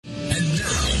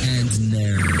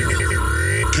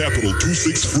Capital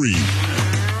 263.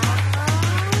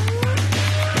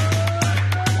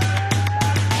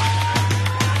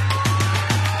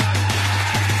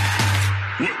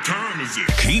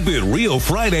 Keep It Real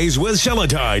Fridays with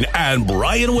Celatine and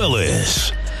Brian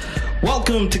Willis.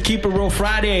 Welcome to Keep It Real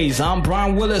Fridays. I'm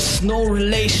Brian Willis, no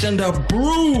relation to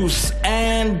Bruce.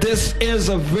 And this is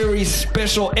a very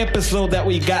special episode that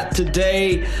we got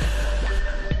today.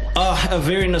 A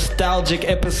very nostalgic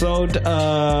episode.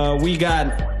 We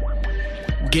got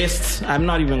guests. I'm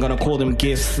not even going to call them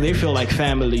guests. They feel like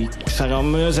family.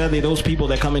 They're those people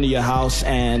that come into your house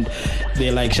and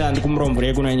they're like, and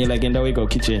you're like, in the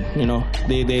kitchen. You know,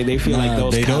 they feel like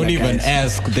those. They don't even guys.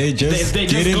 Ask. They just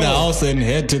get in the house and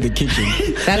head to the kitchen.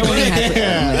 That only happens.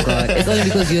 Oh my god! It's only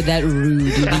because you're that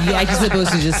rude. You're actually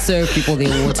supposed to just serve people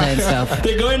their water and stuff.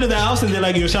 They go into the house and they're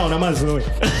like, ladies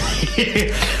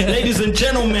and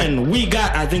gentlemen, we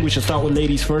got. I think we should start with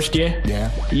ladies first.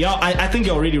 Yeah. Y'all, I think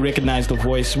you already recognize the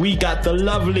voice. We got the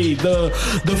lovely, the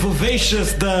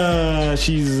vivacious,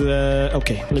 she's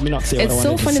okay. Let me not say. It's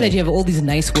so funny that you have all these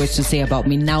nice words to say about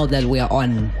me now that we are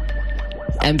on.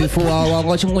 And before I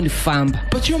watch, I'm going to farm.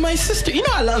 But you're my sister. You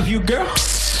know I love you, girl.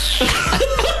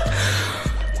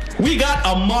 We got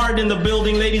Ahmad in the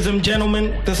building, ladies and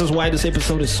gentlemen. This is why this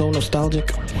episode is so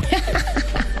nostalgic.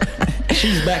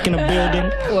 She's back in the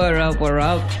building. What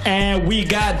up? And we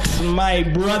got my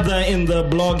brother in the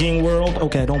blogging world.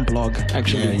 Okay, I don't blog,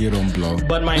 actually. Yeah, you don't blog.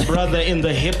 But my brother in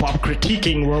the hip-hop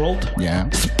critiquing world. Yeah.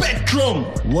 Spectrum.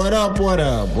 What up?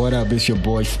 It's your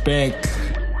boy Spec.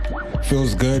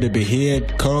 Feels good to be here.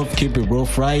 Curve, Keep It Real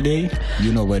Friday.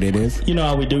 You know what it is. You know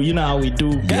how we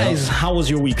do. Guys, how was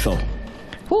your week, though?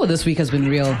 Oh, this week has been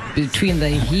real. Between the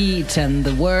heat and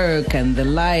the work and the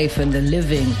life and the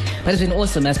living. But it's been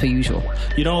awesome as per usual.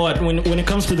 You know what? When it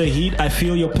comes to the heat, I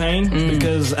feel your pain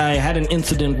because I had an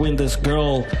incident when this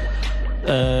girl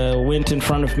went in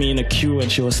front of me in a queue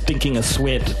and she was stinking a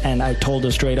sweat. And I told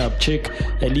her straight up, chick,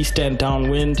 at least stand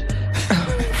downwind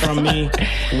from me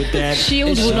with that.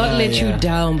 Shield will not let you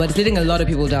down, but it's letting a lot of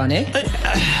people down, eh?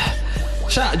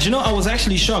 Do you know, I was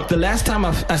actually shocked. The last time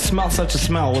I smelled such a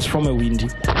smell was from a windy.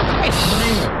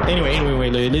 Anyway,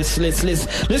 wait, let's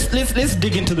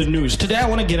dig into the news. Today I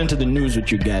want to get into the news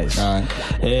with you guys.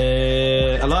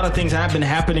 A lot of things have been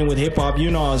happening with hip hop.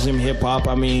 You know, Zim hip hop.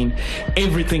 I mean,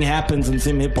 everything happens in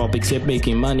Zim hip hop except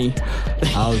making money.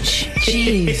 Ouch.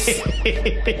 Jeez.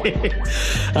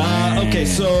 Okay,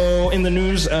 so in the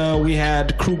news we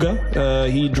had Kruger.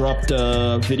 He dropped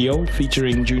a video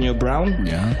featuring Junior Brown.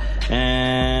 Yeah.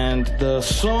 And the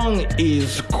song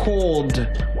is called...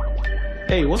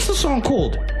 Hey, what's the song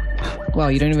called? Wow,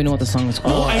 you don't even know what the song is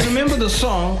called. Oh, I remember the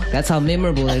song. That's how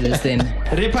memorable it is then.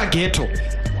 Repa Ghetto.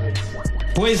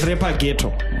 Boys Repa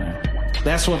Ghetto.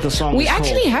 That's what the song is We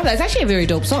actually have that. It's actually a very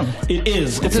dope song. It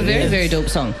is. It's a very, very dope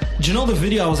song. Do you know the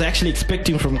video I was actually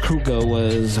expecting from Kruger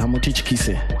was Hamotich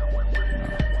Kise?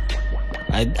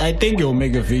 I think he'll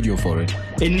make a video for it.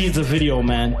 It needs a video,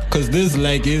 man. Because this is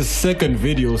like his second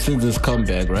video since his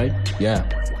comeback, right? Yeah.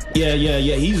 Yeah.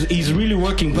 He's really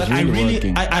working, but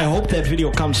I hope that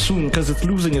video comes soon because it's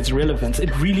losing its relevance. It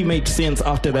really made sense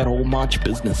after that whole March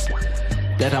business.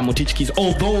 That Hamotichkis,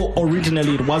 although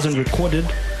originally it wasn't recorded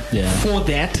for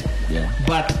that,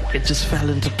 but it just fell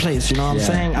into place. You know what I'm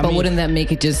saying? But wouldn't that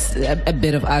make it just a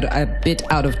bit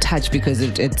out of touch because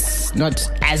it's not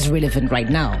as relevant right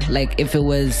now? Like if it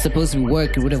was supposed to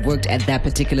work, it would have worked at that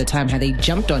particular time. Had they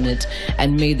jumped on it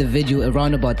and made the video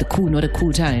around about the cool, not a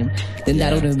cool time, then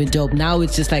that would have been dope. Now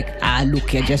it's just like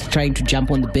look, you're just trying to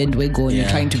jump on the bandwagon. You're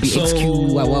trying to be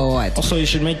XQ. What? Also, you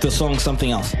should make the song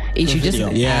something else. It should just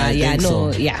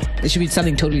it should be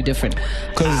something totally different.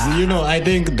 Because I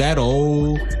think that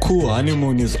whole cool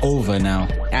honeymoon is over now.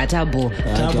 Tabo.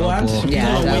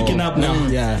 Waking up now.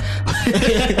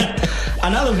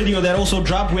 Another video that also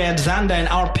dropped, we had Xander and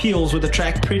our Peels with the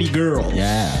track Pretty Girl.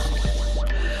 Yeah.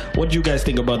 What do you guys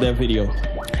think about that video?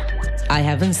 I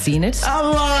haven't seen it. And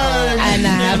I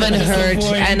haven't heard,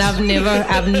 and I've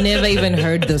never even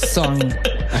heard the song.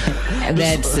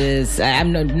 That is,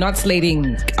 I'm not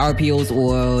slating RPOs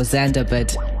or Xander,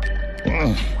 but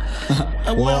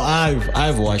well,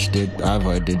 I've watched it. I've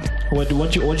heard it.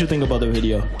 What you think about the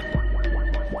video?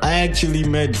 I actually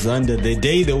met Xander the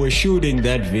day they were shooting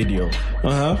that video.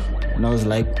 And I was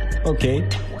like, okay.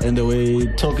 And they were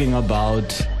talking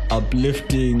about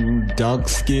uplifting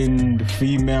dark-skinned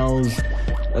females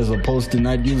as opposed to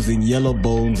not using yellow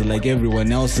bones like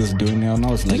everyone else is doing now. And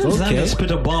I was like, Didn't okay. Xander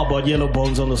spit a bar about yellow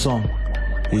bones on the song?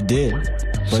 He did.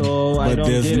 So I but don't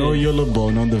there's get no it. yellow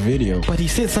bone on the video. But he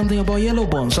said something about yellow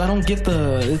bone, so I don't get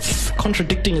it's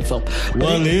contradicting itself. But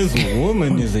Well, his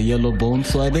woman is a yellow bone,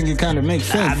 so I think it kind of makes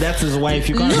sense. that's his wife.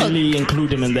 You can't really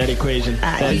include him in that equation.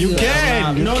 you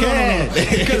can. You No, can.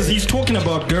 because he's talking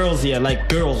about girls here, like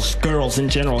girls in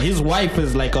general. His wife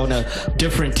is like on a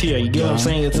different tier. You get what I'm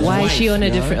saying? It's his Why wife. is she on a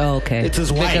different? Oh, okay. It's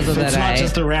his wife. Because of It's that, not I-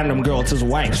 just a random girl. It's his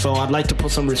wife. So I'd like to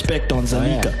put some respect on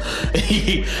Zanika.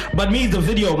 But me, the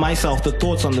video myself, the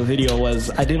thoughts on the video was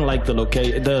I didn't like the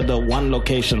the one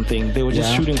location thing. They were just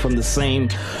Yeah. shooting from the same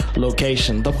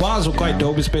location. The bars were quite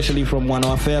dope, especially from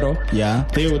Wanoafero. Yeah.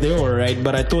 They were right,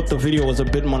 but I thought the video was a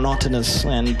bit monotonous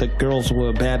and the girls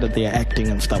were bad at their acting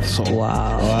and stuff. So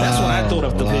Wow. that's what I thought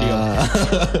of the video.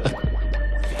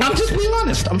 I'm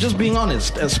just being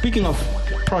honest. Speaking of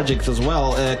projects as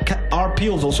well, our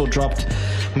Peels also dropped.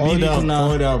 Hold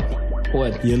up.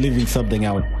 What? You're leaving something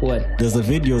out. What? There's a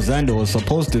video Xander was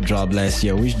supposed to drop last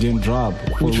year, which didn't drop.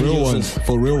 Which video is this?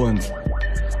 For real ones.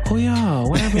 Oh yeah,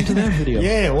 what happened to that video?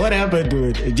 Yeah, what happened to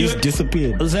it? It just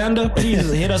disappeared. Xander, please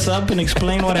hit us up and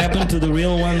explain what happened to the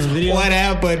Real Ones video. What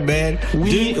happened, man?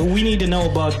 We need to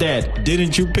know about that.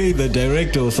 Didn't you pay the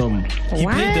director or something? He paid the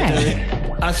Why? director.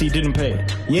 Actually, he didn't pay.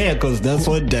 Yeah, because that's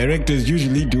what directors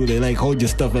usually do. They like hold your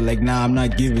stuff and like, nah, I'm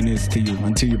not giving this to you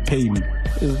until you pay me.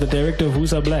 Is the director of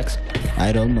Who's Up Blacks?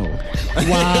 I don't know.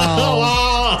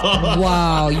 Wow.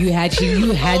 Wow. You had to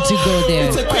go there.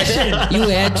 It's a question. You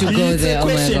had to go It's there. a Oh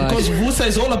my question god. because Vusa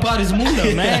is all about his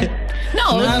moolah, man.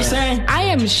 No, You know what I'm saying? I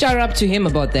am shut up to him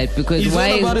about that because He's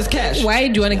why? all about his cash. Why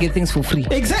do you want to get things for free?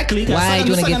 Exactly. Why do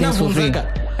you want to get things for free? Because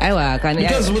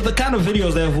Because with the kind of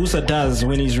videos that Vusa does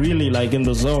when he's really like in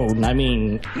the zone, I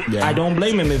mean, Yeah. I don't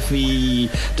blame him if he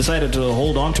decided to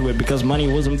hold on to it because money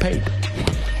wasn't paid.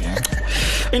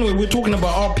 Anyway, we're talking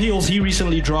about our Peels. He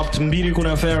recently dropped Mbiri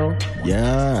Kuna Pharaoh.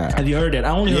 Yeah. Have you heard it? I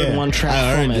only heard one track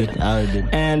I from heard it. I heard it.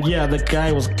 And yeah, the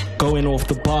guy was going off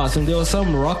the bars, and there was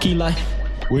some rocky line.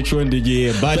 Which one did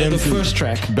you hear? Bad The MC. first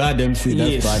track. Bad MC. That's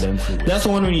Yes. Bad MC. That's the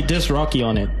one when he dissed Rocky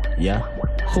on it. Yeah.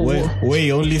 Who- Where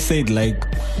he only said like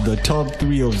the top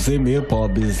 3 of Zim hip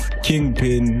hop is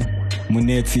Kingpin,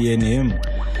 Munetsi, and him.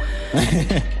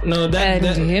 No, and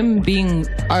that him being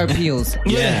our Peels.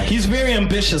 yeah, he's very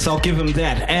ambitious. I'll give him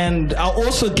that, and I'll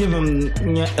also give him.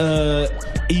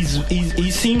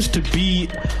 He seems to be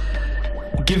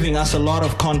giving us a lot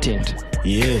of content.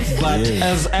 Yes. But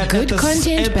yes. Good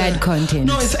content, bad content.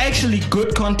 No, it's actually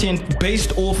good content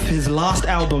based off his last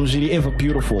album, Really Ever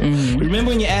Beautiful. Remember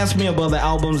when you asked me about the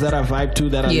albums that I vibe to,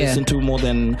 that I Yeah. listen to more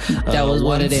than That was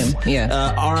one of once? them,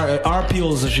 yeah. Our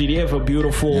Peels, Really Ever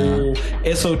Beautiful,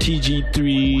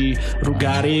 SOTG3,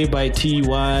 Rugare by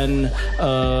T1,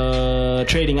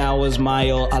 Trading Hours,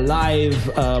 Mile, Alive,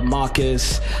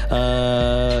 Marcus.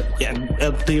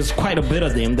 There's quite a bit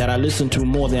of them that I listen to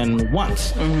more than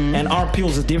once, and our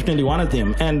Peels is definitely one of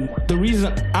them. And the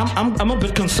reason I'm a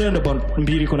bit concerned about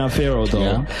Mbiri Kuna Pharaoh though,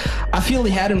 Yeah. I feel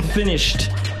he hadn't finished,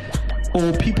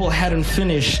 or people hadn't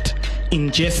finished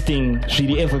ingesting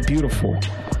Really Ever Beautiful.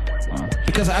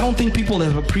 Because I don't think people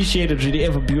have appreciated Really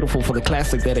Ever Beautiful for the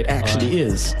classic that it actually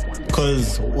is.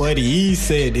 Because what he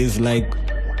said is like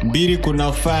Mbiri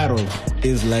Kuna Pharaoh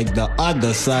is like the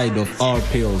other side of our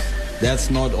pills.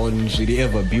 That's not on Really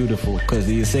Ever Beautiful. Because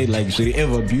he said like Really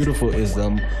Ever Beautiful is a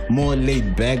more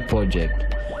laid back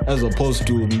project. As opposed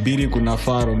to Mbiri Kuna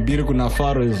Pharaoh. Mbiri Kuna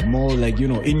Pharaoh is more like, you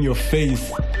know, in your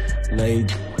face.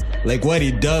 Like what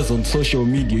he does on social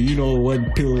media. You know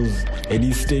what pills and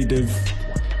his status.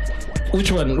 Which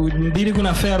one? Mbiri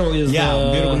Kuna Pharaoh is Yeah,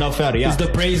 Mbiri Kuna Pharaoh, yeah. is the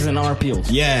praise in our Peels.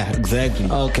 Yeah,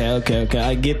 exactly. Okay,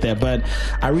 I get that, but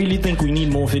I really think we need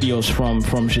more videos from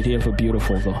Really Ever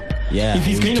Beautiful though. Yeah, if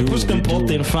he's we going to do, push them we both, do.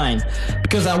 then fine.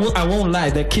 Because I won't lie,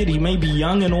 that kid, he may be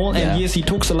young and all, Yeah. and yes, he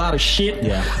talks a lot of shit.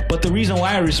 Yeah. But the reason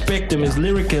why I respect him is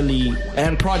lyrically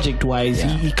and project-wise, Yeah.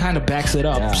 he kind of backs it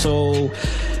up. Yeah. So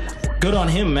good on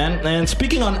him, man. And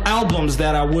speaking on albums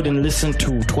that I wouldn't listen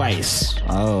to twice.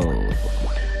 Oh.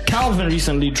 Calvin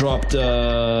recently dropped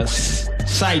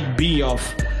side B of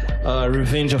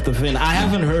Revenge of the Vin. I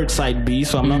haven't heard side B,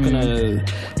 so I'm not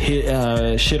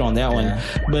gonna shit on that one.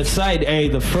 But side A,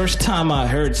 the first time I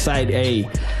heard side A,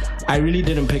 I really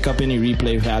didn't pick up any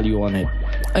replay value on it.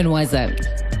 And why is that?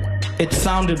 It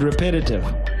sounded repetitive.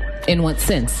 In what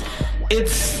sense?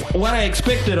 It's what I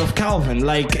expected of Calvin.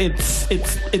 Like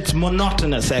it's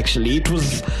monotonous. Actually, it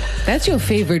was. That's your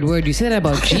favorite word. You said that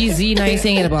about Jeezy, now you're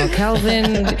saying it about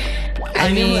Calvin.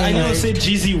 I never said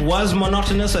Jeezy was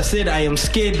monotonous. I said I am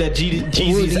scared that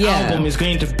Jeezy's Yeah. album is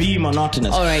going to be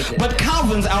monotonous. All right. But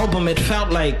Calvin's album, it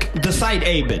felt like the side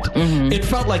A bit. It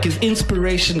felt like his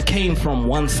inspiration came from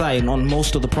one side on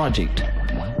most of the project.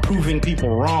 proving people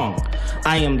wrong.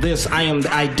 I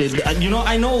did.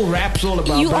 I know rap's all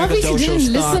about. You obviously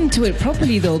didn't listen to it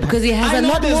properly though, because he has a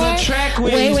lot more. A track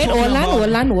where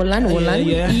Olan.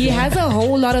 Yeah. He has a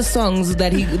whole lot of songs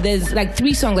that there's like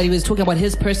 3 songs that he was talking about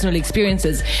his personal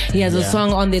experiences. He has a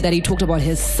song on there that he talked about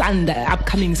his son, the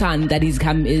upcoming son that is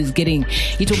getting.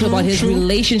 He talked about his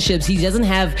relationships. He doesn't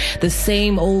have the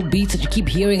same old beats that you keep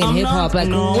hearing in hip hop. Like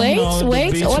wait,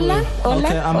 Olan.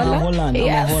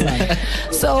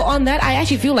 Yes. So on that, I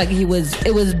actually feel like it was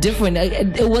different.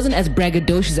 It wasn't as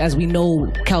braggadocious as we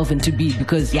know Calvin to be,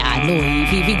 because I know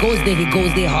if he goes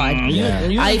there hard.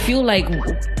 I feel like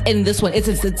in this one,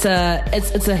 it's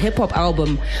a hip hop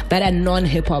album that a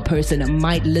non-hip hop person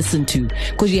might listen to,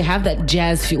 because you have that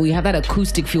jazz feel, you have that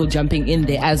acoustic feel jumping in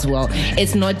there as well.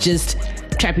 It's not just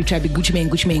trappy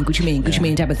Gucci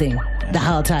Mane type of thing the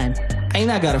whole time. Ain't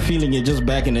I got a feeling you're just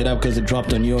backing it up because it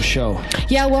dropped on your show?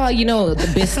 Yeah, well, the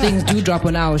best things do drop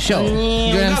on our show.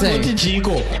 You know what I'm saying?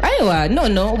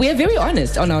 No, we are very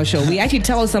honest on our show. We actually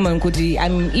tell someone,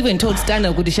 I'm even told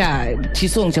Stana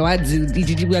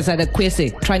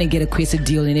trying to get a Kwese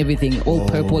deal and everything, all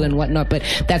purple and whatnot, but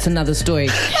that's another story.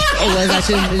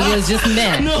 It was just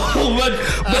mad. No, but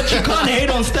you can't hate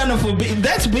on Stana for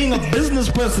that's being a business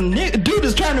person. Dude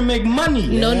is trying to make money.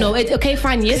 No, it's okay,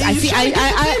 fine. Yes,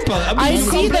 I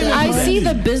see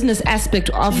the business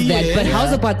aspect of that, but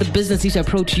how's about the business need to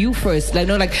approach you first?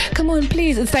 Like, come on,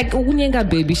 please. It's like unyenga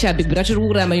baby, you're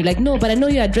like, no, but I know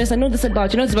your address, I know this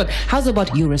about, how's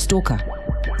about you're a stalker?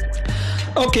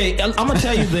 Okay, I'm gonna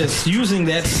tell you this. Using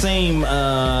that same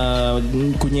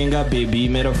kunyenga baby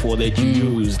metaphor that you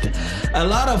used, a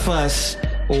lot of us,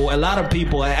 or a lot of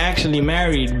people, are actually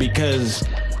married because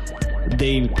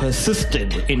they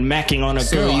persisted in macking on a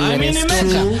girl. I mean,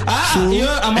 imagine. I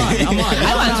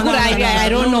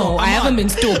don't know. I haven't been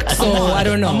stalked, so I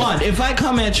don't know. If I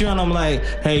come at you and I'm like,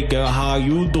 hey girl, how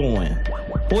you doing?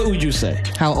 What would you say?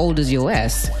 How old is your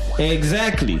ass?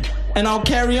 Exactly. And I'll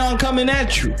carry on coming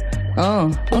at you.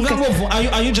 Oh, okay.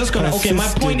 Are you just gonna? Okay, my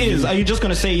point is, are you just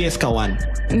gonna say yes, Kawan?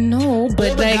 No,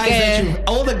 but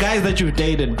all the guys that you've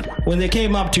dated, when they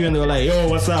came up to you and they were like, "Yo,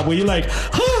 what's up?" Were you like,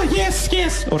 "Oh, yes."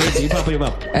 Already,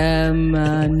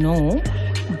 no.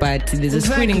 But there's a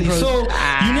screening process. So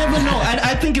you never know. And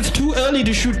I think it's too early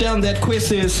to shoot down that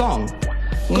Kwese song.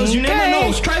 Because you never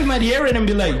know. Strive might hear it and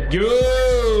be like, yo.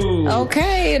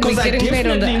 Okay. Because I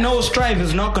definitely know Strive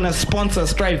is not going to sponsor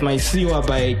Strive My Siwa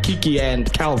by Kiki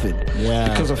and Calvin. Yeah.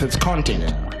 Because of its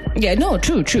content. Yeah, no,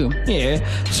 true. Yeah.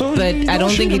 So, but I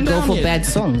don't think it'd go for bad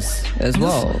songs as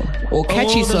well. Or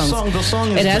catchy songs. The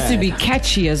song is it has bad. to be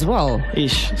catchy as well.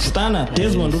 Stana,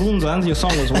 Desmond Runzans, your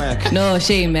song was whack. No,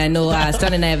 shame, man. No,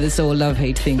 Stana and I have this whole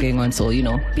love-hate thing going on, so,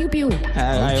 pew pew.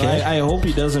 I hope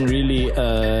he doesn't really,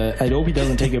 I hope he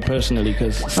doesn't take it personally,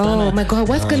 because Stana... Oh my God,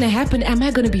 what's going to happen? Am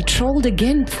I going to be trolled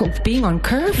again for being on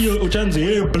Curve?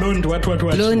 Blonde, what?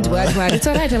 Blonde, what? It's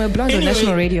alright, I'm a blonde on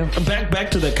national radio. Back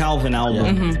to the Calvin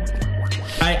album. Mm-hmm.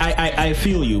 I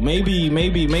feel you. Maybe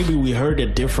we heard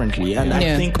it differently, and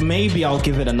I think maybe I'll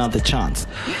give it another chance.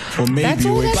 Or maybe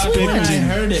you were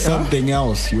expecting something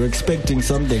else. You're expecting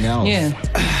something else. Yeah.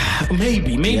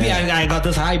 Maybe I got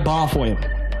this high bar for him.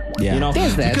 Yeah.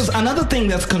 There's that. Because another thing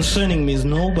that's concerning me is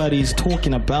nobody's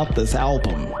talking about this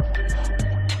album.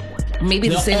 Maybe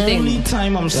the same thing. The only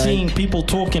time I'm seeing people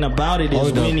talking about it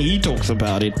is when he talks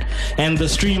about it, and the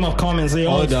stream of comments say,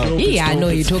 "Oh, I know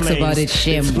he talks about it."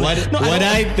 Shame. What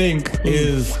I think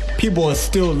is people are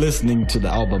still listening to the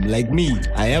album. Like me,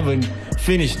 I haven't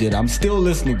finished it. I'm still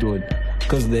listening to it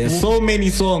because there's so many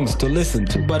songs to listen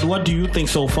to. But what do you think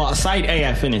so far? Side A,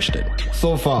 I finished it.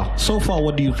 So far,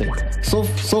 what do you think? So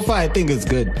far, I think it's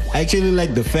good. I actually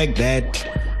like the fact that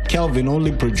Calvin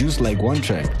only produced like one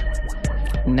track.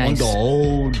 Nice. On the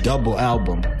whole double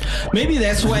album. Maybe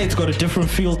that's why it's got a different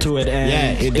feel to it.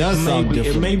 And it does sound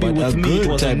different. Maybe with me it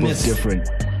was a miss. Different.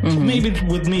 Mm-hmm. Maybe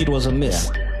with me it was a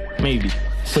miss. Yeah. Maybe.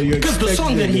 So you because the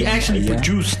song that he actually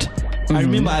produced, I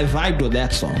remember I vibed with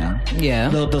that song. Yeah.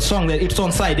 The song that it's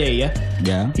on side A.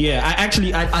 Yeah.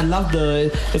 I love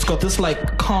it's got this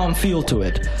like calm feel to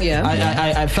it. Yeah.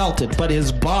 I felt it, but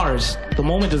his bars, the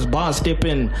moment his bars step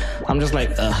in, I'm just like,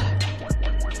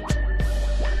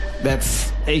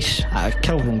 that's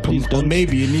Kelvin, please don't. Or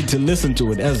maybe you need to listen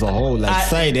to it as a whole, like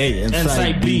side A and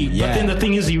side B. Yeah. But then the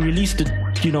thing is, he released it,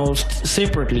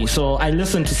 separately. So I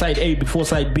listened to side A before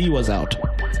side B was out.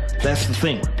 That's the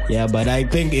thing. Yeah, but I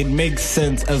think it makes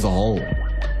sense as a whole.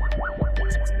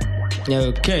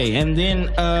 Okay, and then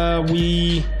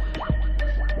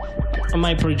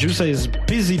my producer is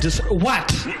busy.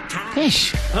 What?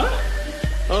 Ish. Huh?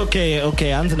 Okay,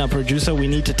 Anzana producer, we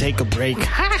need to take a break.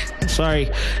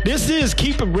 Sorry. This is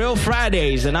Keep It Real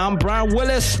Fridays, and I'm Brian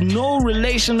Willis, no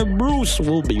relation to Bruce.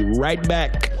 We'll be right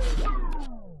back.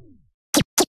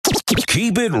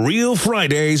 Keep It Real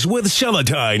Fridays with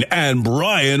Celatine and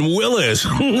Brian Willis.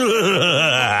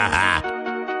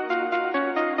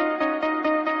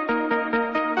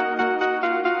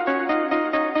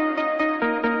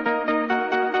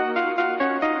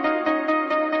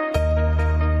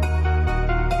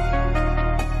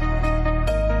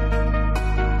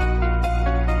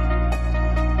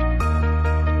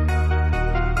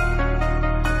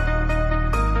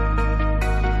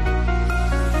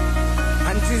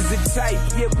 Type,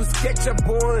 yeah, we sketch a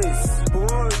boys.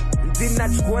 Did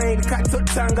not Gwen,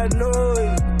 Katotanga, no.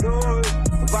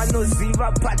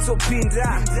 Vanoziva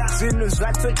patopinda zvinhu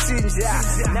zvatochinja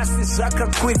nhasi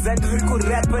zvakakwidza ndiri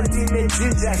kurapa ndine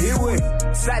jinja iwe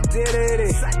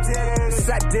saderere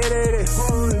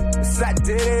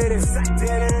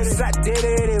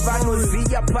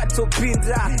vanoziva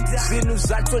patopinda zvinhu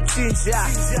zvatochinja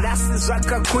nhasi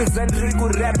zvakakwidza ndiri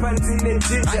kurapa ndine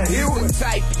jinja iwe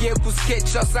type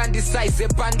yekusketcha sandisaize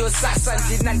pandosasa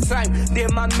ndina time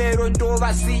ndemamero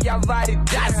ndovasiya vari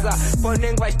dhasa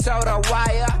ponenge vachitaura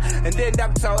waya ndenda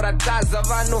kutaura taza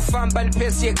vanofamba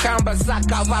nepesi yekamba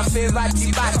saka vafe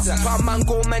vatibata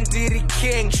pamangoma ndiri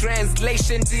king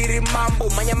translation ndiri mambo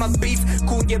manyama beats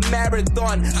kunge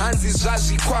marathon hanzi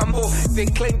zvazvikwambo they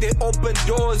claim they open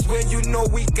doors when you know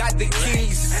we got the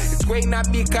keys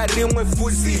tweinabika rimwe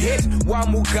fuzi hit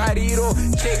wamugariro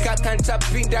cheka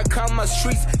kantapinda kama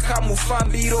streets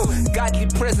kamufambiro godly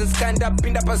presence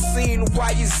kandapinda pascene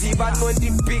waiziva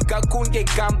nondibika kunge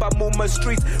gamba muma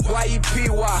streets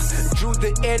waipiwa Drew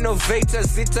the innovator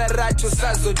zita racho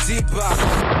sazodipa.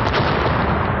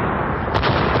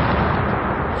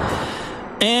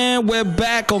 And we're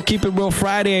back on Keep It Real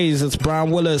Fridays. It's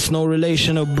Brian Willis, no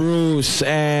relation to Bruce.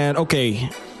 And okay,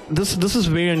 this is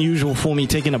very unusual for me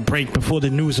taking a break before the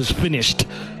news is finished.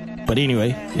 But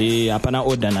anyway, apana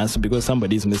ordanas because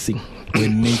somebody's missing.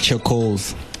 When nature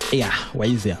calls. Yeah, why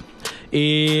is there?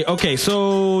 Okay,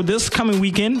 so this coming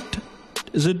weekend,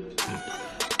 is it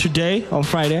today on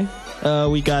Friday?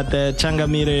 We got the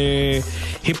Changamire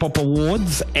Hip Hop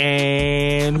Awards,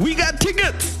 and we got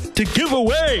tickets to give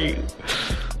away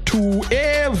to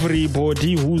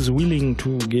everybody who's willing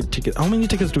to get tickets. How many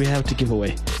tickets do we have to give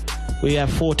away? We have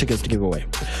 4 tickets to give away.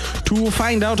 To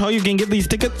find out how you can get these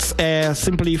tickets,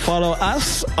 simply follow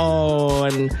us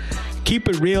on Keep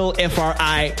It Real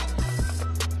FRI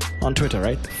on Twitter,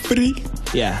 right? Free.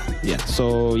 Yeah.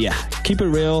 So yeah, Keep It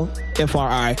Real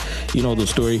FRI. You know the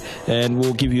story, and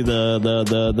we'll give you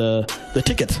the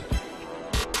tickets.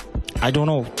 I don't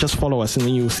know. Just follow us, and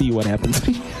then you'll see what happens.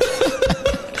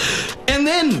 And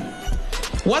then,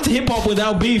 what's hip hop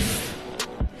without beef?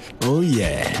 Oh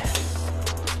yeah.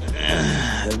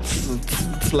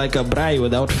 It's like a braai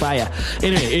without fire.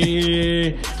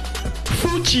 Anyway,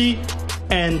 Fuchi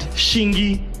and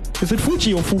Shingy. Is it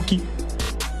Fuchi or Fuki?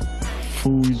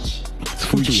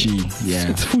 Fuchi, yeah.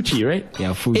 It's Fuchi, right?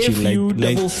 Yeah, Fuchi.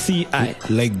 F-U-C-I.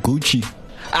 Like Gucci.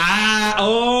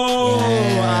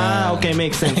 Okay,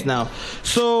 makes sense now.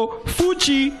 So,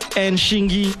 Fuchi and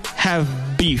Shingy have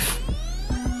beef.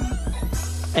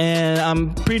 And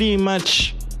I'm pretty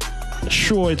much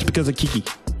sure it's because of Kiki.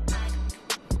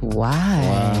 Why?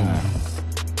 Wow.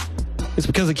 It's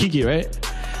because of Kiki, right?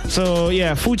 So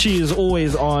yeah, Fuchi is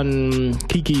always on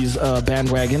Kiki's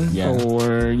bandwagon,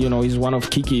 or he's one of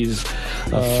Kiki's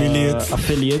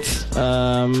affiliates.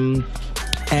 And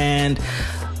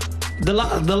the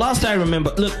last I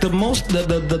remember, look,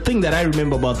 the thing that I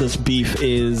remember about this beef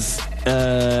is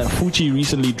Fuchi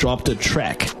recently dropped a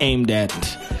track aimed at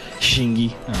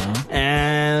Shingy,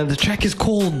 and the track is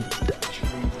called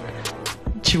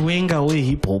Chiwenga We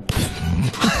Hip Hop.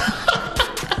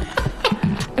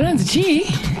 G.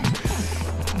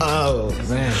 Oh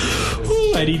man!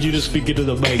 I need you to speak into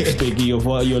the mic, speaking of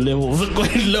while your levels are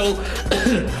quite low.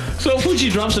 So Fuchi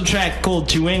drops a track called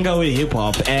Chiwenga We Hip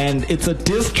Hop, and it's a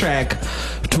diss track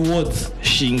towards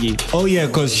Shingy. Oh yeah,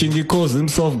 because Shingy calls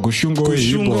himself Gushungo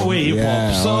We Hip Hop.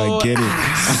 Yeah, so I get it.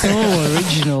 So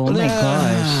original. Oh my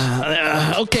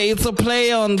gosh. Okay, it's a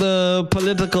play on the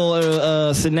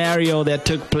political scenario that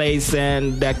took place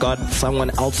and that got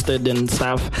someone ousted and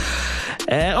stuff.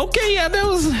 Okay, yeah, that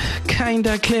was kind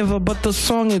of clever, but the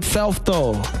song itself,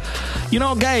 though,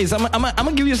 guys, I'm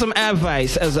gonna give you some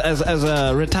advice as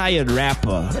a retired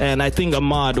rapper, and I think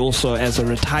Ahmad also as a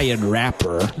retired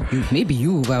rapper. Maybe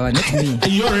you, Baba, not me.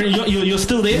 You're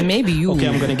still there? Maybe you. Okay,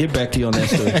 I'm gonna get back to you on that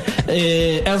story.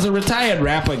 As a retired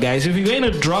rapper, guys, if you're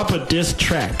gonna drop a diss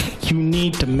track, you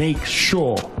need to make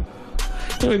sure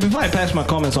Anyway, before I pass my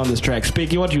comments on this track,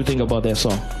 Spiky, what do you think about that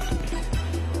song?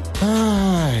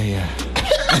 Yeah.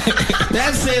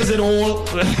 That says it all.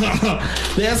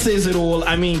 That says it all.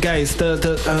 I mean, guys,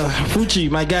 the Fuchi,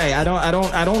 my guy, I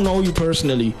don't know you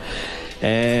personally,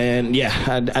 and yeah,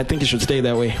 I think it should stay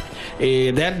that way.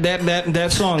 That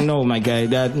song, no, my guy,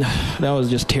 that was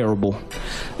just terrible.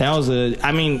 That was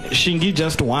Shingi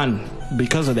just won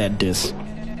because of that diss.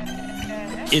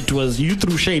 It was, you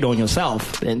threw shade on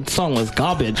yourself, and the song was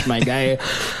garbage, my guy.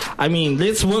 I mean,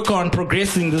 let's work on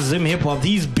progressing the Zim hip hop.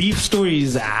 These beef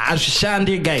stories,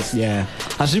 Ashishandi, guys. Yeah.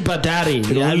 Ashipatari.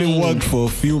 It only worked for a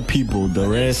few people. The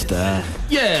rest,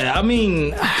 yeah, I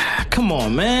mean, come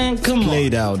on, man,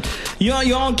 played out.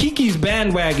 You're on Kiki's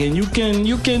bandwagon. You can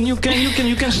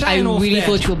shine off I really that.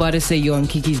 thought you were about to say you're on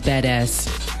Kiki's badass.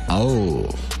 Oh.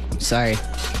 Sorry.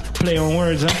 Play on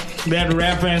words, huh? That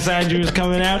rapper inside you is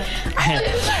coming out.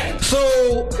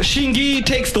 So Shingi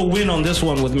takes the win on this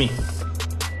one with me.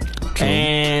 True.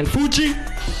 And Fuchi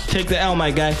take the L, my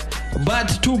guy.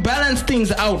 But to balance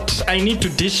things out, I need to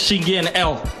dish Shingi an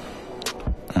L.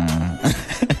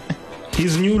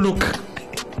 His new look.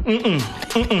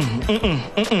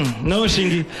 No,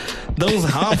 Shingi. Those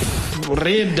half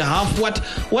red, half what?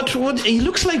 He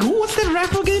looks like who? What's that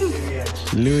rapper again?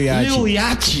 Lil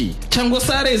Yachty.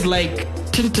 Changosare is like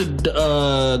tinted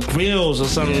grills or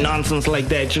some nonsense like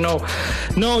that, you know.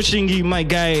 No, Shingi, my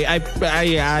guy,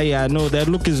 I no, that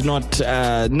look is not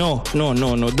no.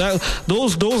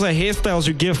 Those are hairstyles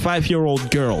you give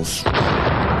 5-year-old girls.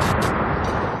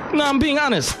 No, I'm being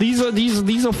honest. These are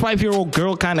 5-year-old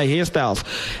girl kind of hairstyles.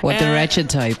 What, the ratchet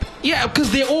type? Yeah,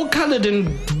 because they're all colored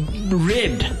in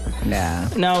red. Yeah.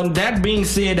 Now that being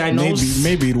said, I know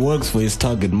maybe it works for his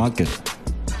target market.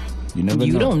 You never know.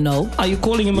 You don't know. Are you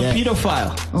calling him a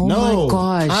pedophile? Oh no, my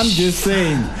gosh. I'm just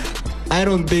saying, I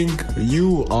don't think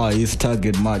you are his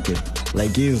target market.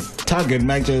 Like his target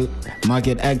market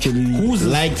actually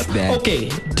likes that.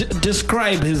 Okay,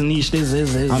 describe his niche. His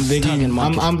target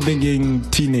market. I'm thinking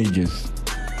teenagers.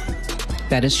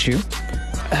 That is true.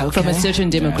 Okay. From a certain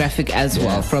demographic as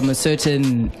well, from a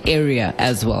certain area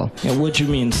as well. And what you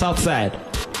mean, South Side?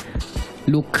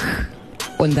 Look,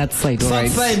 on that side,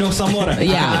 right? South side of Zamora.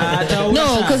 Yeah.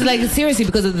 No, because like seriously,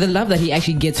 because of the love that he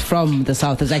actually gets from the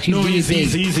South is actually really big.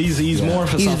 He's more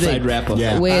of a South side rapper.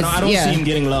 Yeah. I don't see him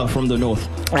getting love from the North.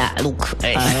 Look,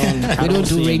 we don't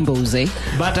do rainbows, eh?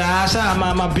 But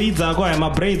my beads are going,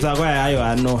 my braids are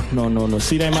going. No.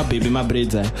 See that, my baby, my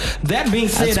braids are. That being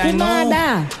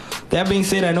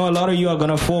said, I know a lot of you are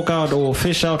gonna fork out or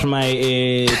fish out my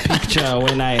picture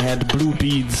when I had blue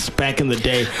beads back in the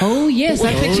day. Oh yes,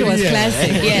 that picture was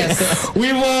classic. Yes,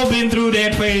 we've all been through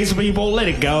that phase, people. Let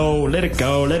it go, let it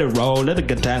roll, let the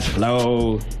good times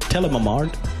flow. Tell him,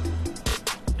 Amard,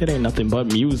 it ain't nothing but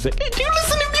music. Hey, do you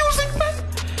listen to music, man?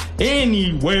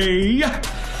 Anyway.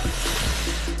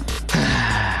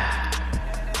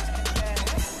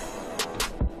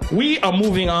 We are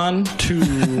moving on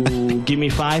to Gimme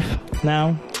 5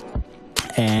 now.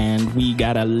 And we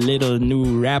got a little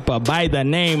new rapper by the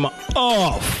name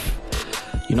of...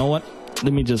 You know what?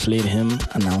 Let me just let him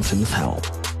announce himself.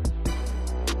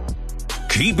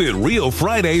 Keep It Real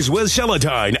Fridays with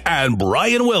Celatine and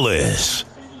Brian Willis.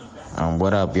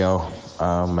 What up, yo?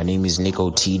 My name is Nico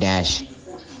T Dash.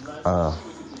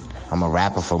 I'm a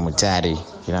rapper from Mutati, you know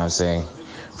what I'm saying?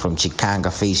 From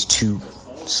Chikanga Phase 2.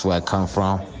 That's where I come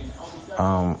from.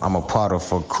 I'm a part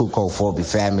of a crew called 4B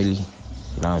Family.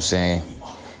 You know what I'm saying?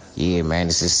 Yeah, man,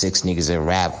 this is 6 niggas that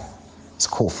rap. It's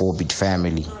called 4B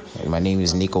Family. And my name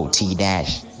is Nico T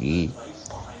Dash. Yeah.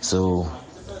 So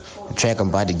the track I'm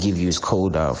about to give you is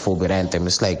called 4-Bit Anthem.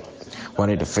 It's like one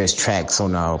of the first tracks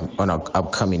on our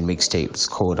upcoming mixtape. It's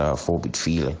called 4-Bit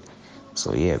Feeling.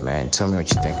 So yeah, man, tell me what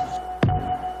you think.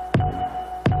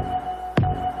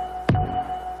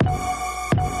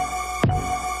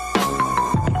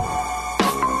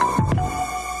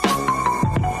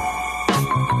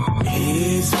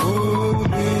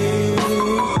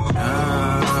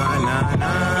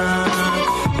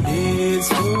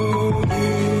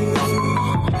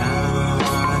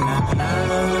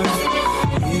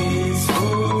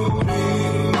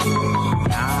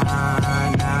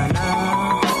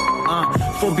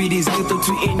 Is lethal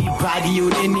to anybody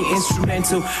or any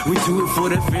instrumental. We do it for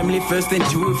the family first, then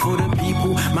do it for the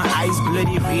people. My eyes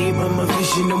bloody red, but my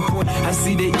vision on point. I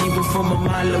see the evil from a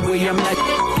mile away. I'm like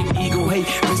an ego. Hey,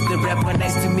 Mr. Rapper,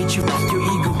 nice to meet you. Fuck your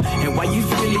ego. And Why you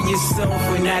feeling yourself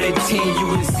when out of 10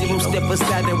 you a 0? Step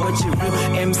aside and watch your real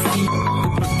MC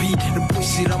with a beat and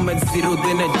push it on my 0,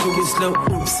 then I do it slow.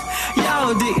 Oops,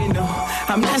 y'all didn't know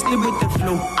I'm nasty with the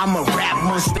flow. I'm a rap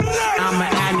monster, I'm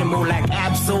an animal like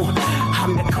Absol.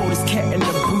 I'm the coldest cat in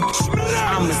the boot.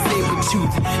 I'm a saber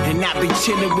tooth, and I be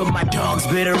chilling with my dogs.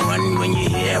 Better run when you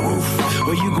hear that roof,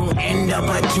 or you gon' end up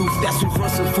a tooth. That's with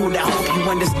Russell Food. I hope you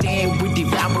understand. We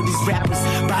devour these rappers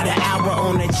by the hour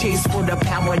on a chase for the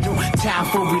power. No time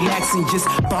for relaxing, just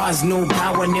bars, no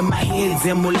power. And in my head's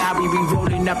Molari, we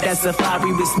rolling up that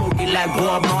safari. We smoking like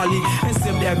Bob Marley and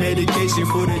sip that medication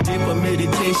for the deeper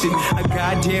meditation. A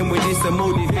goddamn when it's a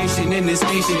motivation in this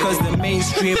nation, cause the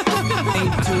mainstream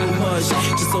ain't too much.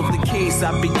 Just off the case,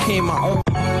 I became my own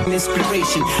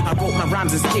inspiration. I wrote my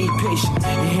rhymes and stayed patient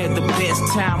and had the best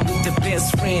time with the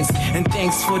best friends. And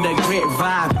thanks for the great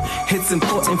vibe. It's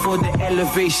important for the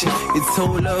elevation. It's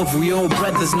all love, we all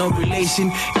brothers, no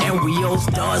relation. And we all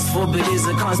stars, for but is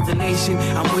a constellation.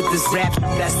 I'm with this rap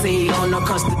that say on no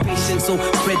constipation. So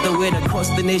spread the word across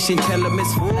the nation. Tell them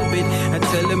it's forbid. I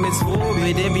tell them it's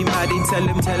forbid. Everybody tell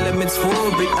them it's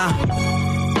forbid.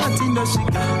 Party no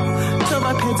shika,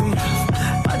 Tova Pete,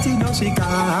 Party no shika,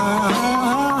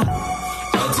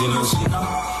 Party no shika,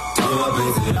 Tova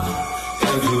Pete.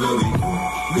 Everywhere we go,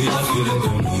 we are feeling the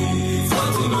need.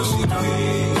 Party no shika,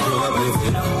 Tova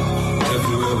Pete.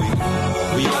 Everywhere we go,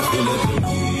 we are feeling the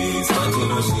need. Party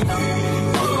no shika,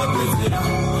 Tova Pete.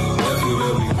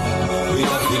 Everywhere we go, we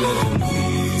are feeling the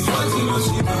need. Party no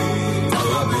shika,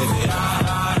 Tova Pete.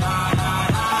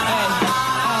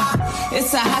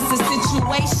 It's a hostage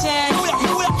situation.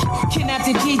 Kidnap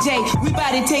the DJ, we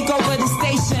about to take over the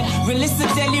station. Release the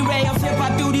daily ray of hip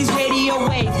hop through these radio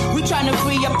waves. We trying to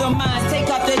free up the minds, take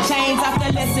off the chains off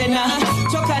the listener.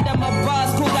 Choke out of my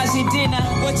bars, cool out your dinner.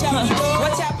 Watch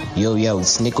out. Yo,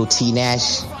 it's Nico T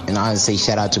Nash, and I want to say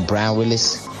shout out to Brian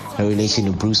Willis, no relation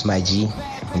to Bruce, my G,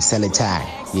 and Celatine.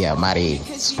 Yeah, Mari,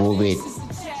 Sporbit,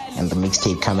 and the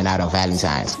mixtape coming out on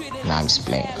Valentine's. Nah, I'm just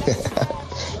playing.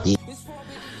 Yeah.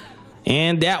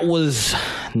 And that was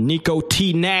Nico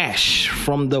T Nash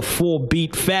from the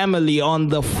 4-Beat family on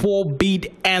the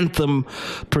 4-Beat Anthem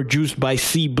produced by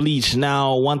C Bleach.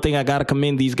 Now, one thing I gotta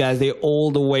commend these guys, they're all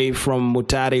the way from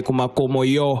Mutare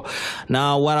Kumakomoyo.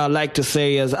 Now, what I like to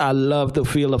say is I love the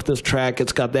feel of this track.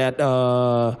 It's got that,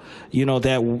 that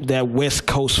West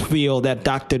Coast feel, that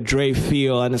Dr. Dre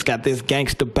feel, and it's got this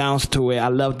gangster bounce to it. I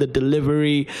love the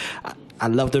delivery. I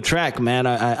love the track, man.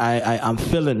 I'm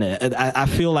feeling it. I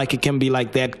feel like it can be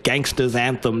like that gangster's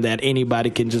anthem that anybody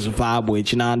can just vibe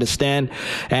with, I understand?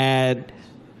 And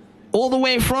all the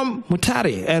way from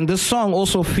Mutare. And this song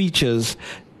also features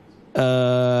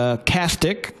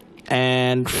Castic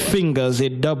and Fingers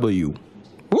at W.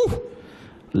 Woo!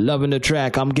 Loving the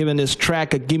track. I'm giving this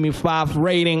track a gimme 5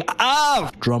 rating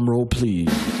of, drum roll please,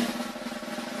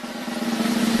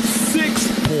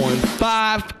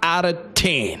 6.5 out of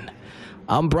 10.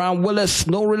 I'm Brian Willis,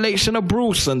 no relation to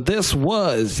Bruce, and this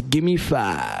was Gimme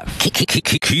 5.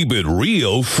 Keep It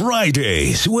Real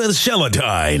Fridays with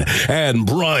Celatine and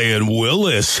Brian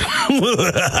Willis.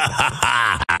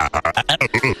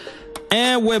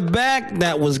 And we're back.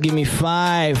 That was Gimme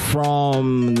 5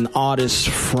 from an artist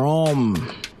from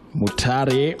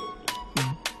Mutare.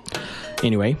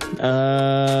 Anyway,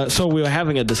 so we were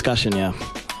having a discussion,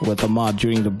 with Ahmad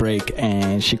during the break,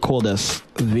 and she called us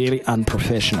very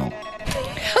unprofessional.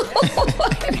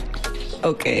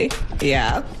 Okay,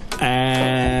 yeah.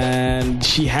 And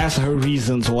she has her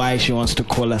reasons why she wants to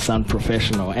call us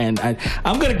unprofessional. And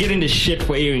I'm going to get into shit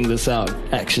for airing this out,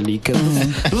 actually, because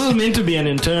this is meant to be an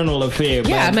internal affair.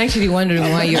 Yeah, I'm actually wondering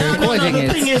why you're recording it.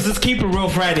 The thing is, it's Keep It Real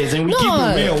Fridays, and we keep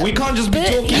it real. We can't just be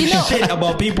talking shit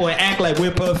about people and act like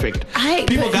we're perfect.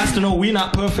 People got to know we're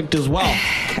not perfect as well.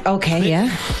 Okay,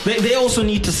 They also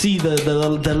need to see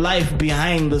the life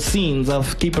behind the scenes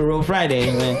of Keep It Real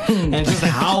Fridays, and just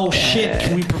how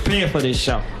shit we prepare for this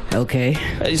show. Okay.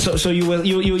 So you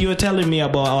were telling me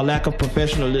about our lack of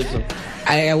professionalism.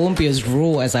 I won't be as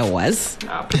raw as I was.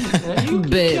 But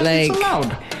like, it's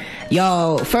allowed.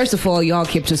 Y'all, first of all, y'all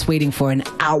kept us waiting for an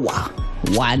hour.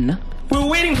 One. We were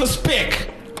waiting for Spick.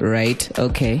 Right.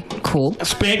 Okay. Cool.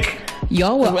 Spick.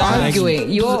 Y'all were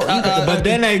arguing. But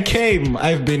then I came.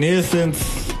 I've been here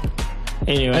since.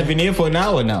 Anyway. I've been here for an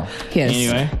hour now. Yes.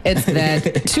 Anyway. It's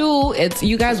that. Two, it's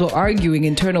you guys were arguing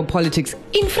internal politics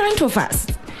in front of us.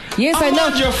 Yes, I know.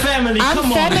 I'm not your family. I'm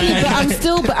Come family, on.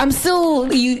 but I'm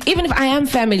still. Even if I am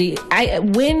family,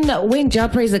 when Jah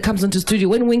Praiser comes into studio,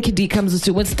 when Winky D comes into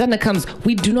studio, when Stunner comes,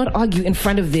 we do not argue in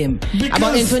front of them about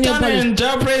Because Antonio Stunner Polish. and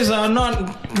Jah Praiser are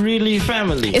not really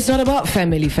family. It's not about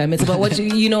family, fam. It's about what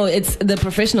it's the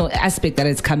professional aspect that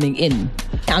is coming in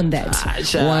on that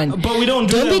one. But we don't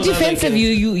do Don't that be with other defensive.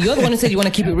 guests. You're the one who said you want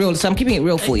to keep it real, so I'm keeping it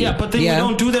real for you. Yeah, but then we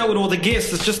don't do that with all the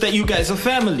guests. It's just that you guys are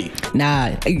family.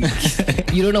 Nah,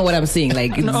 you don't know what I'm saying.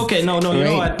 Like, Okay, no.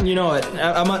 right. You know what?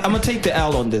 I'm gonna take the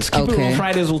L on this. Keep It Okay. Real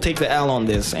Fridays will take the L on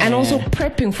this. And also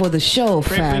prepping for the show,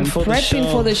 fam.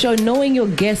 Prepping For the show, knowing your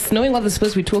guests, knowing what they're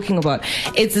supposed to be talking about.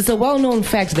 It's a well-known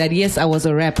fact that yes, I was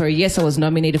a rapper. Yes, I was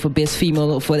nominated for Best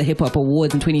Female for the Hip Hop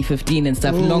Awards in 2015 and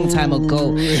stuff, long time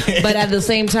ago. But at the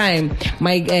same time,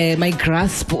 my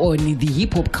grasp on the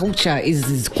hip hop culture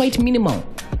is quite minimal.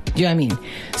 Do you know what I mean?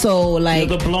 So like,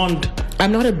 You're the blonde.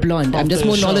 I'm not a blonde. I'm just the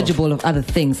more show. knowledgeable of other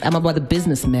things. I'm about the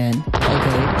business, man.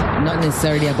 Okay, not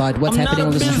necessarily about what's happening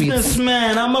on the streets. I'm not a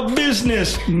businessman. I'm a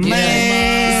business man.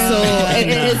 Yeah.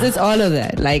 So it's all of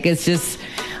that. Like, it's just,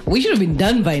 we should have been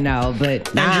done by now,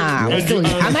 but nah.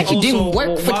 I'm actually doing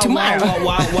work for tomorrow.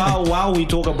 While we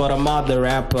talk about Ahmad the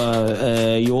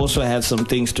rapper, you also had some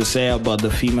things to say about the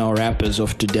female rappers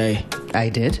of today. I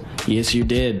did. Yes, you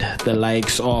did. The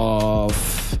likes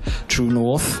of True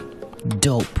North.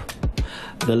 Dope.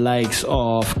 The likes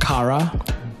of Kara.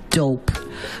 Dope.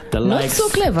 The Not likes so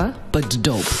clever, but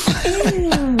dope.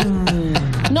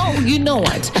 No, you know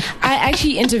what? I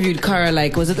actually interviewed Kara,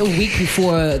 like, was it a week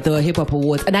before the Hip Hop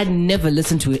Awards, and I'd never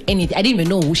listened to anything. I didn't even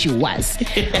know who she was.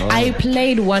 I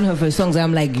played one of her songs, and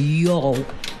I'm like, yo,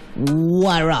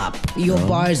 what up? Your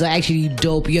bars are actually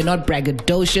dope. You're not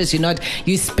braggadocious.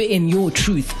 You spit in your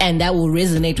truth, and that will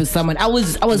resonate with someone. I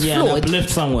was floored. Uplift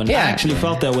someone. Yeah. I actually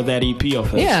felt that with that EP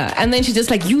of hers. Yeah, and then she's just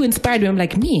like, you inspired me. I'm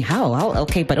like, me? How?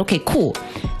 Okay, but okay, cool.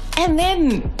 And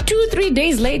then 2-3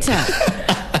 days later,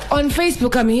 on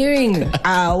Facebook, I'm hearing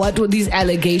what were these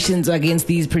allegations against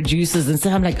these producers and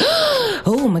stuff. I'm like,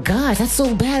 oh my gosh, that's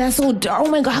so bad. That's so, oh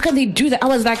my God, how can they do that? I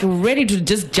was like ready to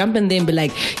just jump in there and be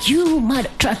like, you mud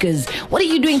truckers, what are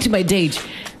you doing to my date?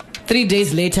 3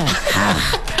 days later,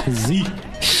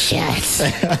 shit.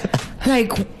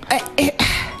 Like,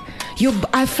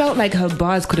 I felt like her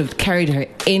bars could have carried her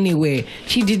anywhere.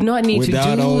 She did not need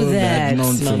Without to do all that. that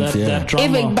nonsense, that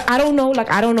drama. But I don't know. Like,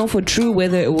 I don't know for true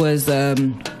whether it was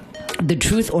the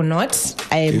truth or not.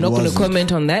 I am not going to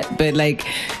comment on that. But like,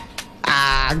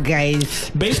 guys.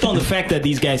 Based on the fact that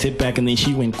these guys hit back and then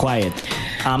she went quiet,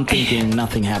 I'm thinking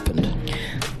nothing happened.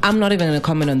 I'm not even going to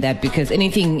comment on that because an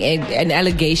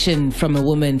allegation from a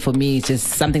woman for me is just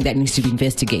something that needs to be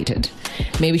investigated.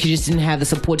 Maybe she just didn't have the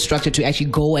support structure to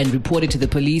actually go and report it to the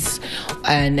police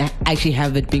and actually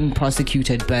have it being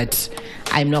prosecuted. But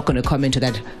I'm not going to comment on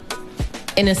that.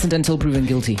 Innocent until proven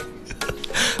guilty.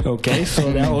 Okay,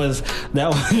 so that was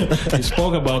you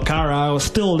spoke about Kara. I was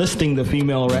still listing the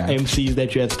female MCs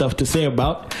that you had stuff to say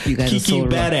about. You guys Kiki are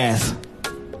so Badass.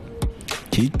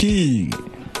 Kiki.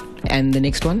 And the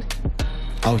next one?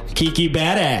 Oh, Kiki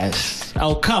Badass.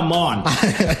 Oh, come on.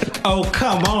 Oh,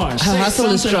 come on. Her hustle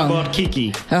is strong. About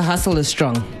Kiki. Her hustle is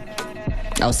strong.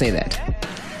 I'll say that.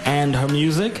 And her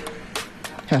music?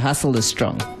 Her hustle is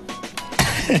strong.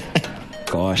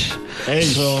 Gosh. Hey.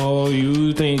 So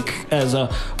you think as a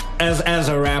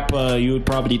rapper you would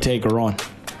probably take her on?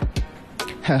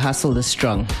 Her hustle is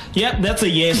strong. Yep, that's a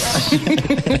yes.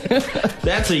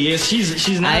 That's a yes.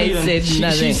 She's not I even. said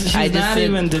nothing. She's I just not said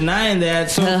even denying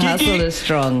that. So her Kiki, hustle is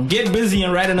strong. Get busy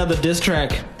and write another diss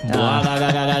track.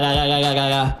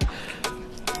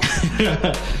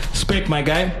 Spec, my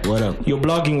guy. What up? Your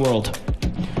blogging world.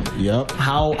 Yep.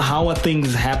 How are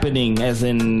things happening? As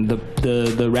in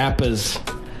the rappers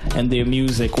and their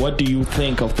music. What do you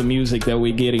think of the music that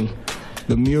we're getting?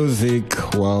 The music,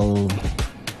 well,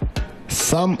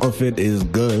 some of it is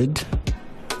good,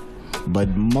 but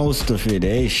most of it,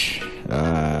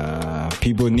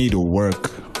 people need to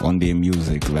work on their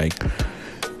music. Like,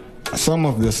 some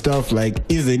of the stuff, like,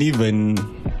 isn't even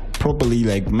properly,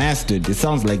 like, mastered. It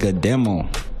sounds like a demo.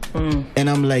 And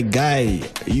I'm like, guy,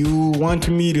 you want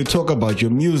me to talk about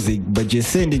your music, but you're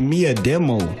sending me a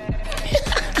demo.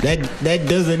 That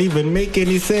doesn't even make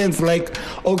any sense. Like,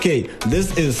 okay,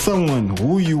 this is someone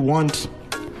who you want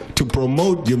to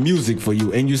promote your music for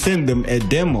you, and you send them a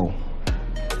demo.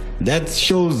 That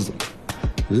shows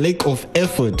lack of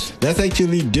effort. That's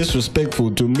actually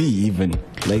disrespectful to me, even.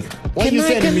 Like, why you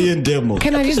sending me a demo?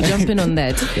 Can I just jump in on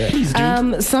that? Please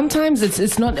do. Sometimes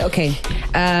it's not okay.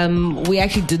 we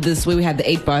actually did this where we had the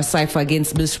 8-bar cypher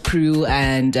against Miss Prue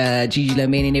and Gigi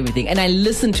Lamayne and everything. And I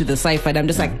listened to the cypher and I'm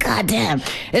just like, God damn,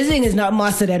 this thing is not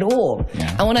mastered at all.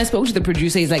 Yeah. And when I spoke to the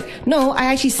producer, he's like, no, I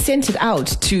actually sent it out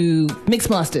to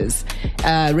Mixmasters,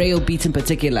 Rayo Beats in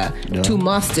particular, to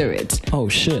master it. Oh,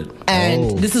 shit.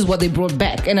 And this is what they brought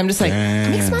back. And I'm just like,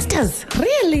 Mixmasters?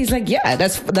 Really? He's like, yeah,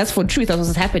 that's for truth. That's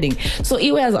what's happening. So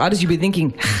even as an artist, you'll be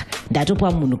thinking,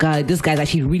 this guy's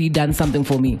actually really done something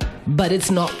for me. But it's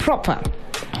not proper.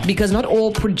 Because not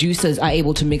all producers are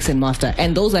able to mix and master.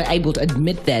 And those that are able to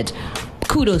admit that,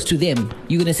 kudos to them.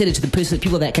 You're going to send it to the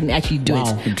people that can actually do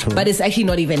it. True. But it's actually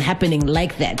not even happening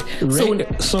like that.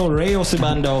 So Rayo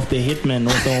Sibanda of the Hitman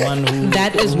was the one who...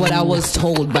 That is what I was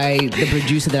told by the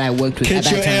producer that I worked with at that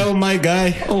time. Catch your L, my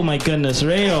guy. Oh my goodness.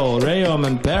 Rayo, I'm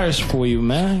embarrassed for you,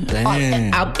 man.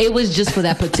 It was just for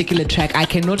that particular track. I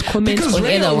cannot comment on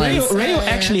other ones. Rayo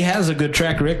actually has a good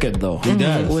track record, though. He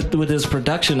does. With his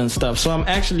production and stuff. So I'm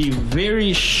actually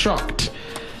very shocked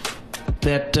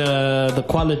that the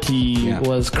quality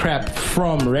was crap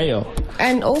from Rayo.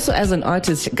 And also as an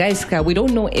artist, guys, we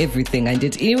don't know everything.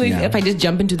 If I just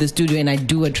jump into the studio and I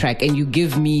do a track and you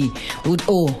give me,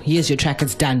 here's your track,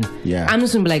 it's done. I'm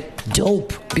just gonna be like,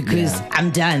 dope, because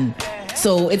I'm done.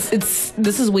 So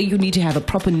this is where you need to have a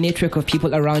proper network of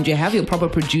people around you. Have your proper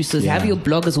producers, have your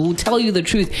bloggers who will tell you the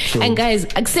truth. True. And guys,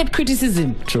 accept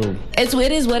criticism. True. It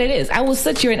is what it is. I will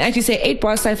sit here and actually say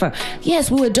 8-bar cypher. Yes,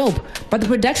 we were dope, but the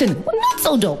production was not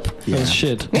so dope. It was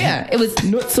shit. Yeah, it was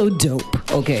not so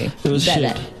dope. Okay, it was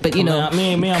shit. But you know,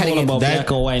 I'm all about black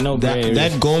or white. No gray.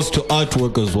 That goes to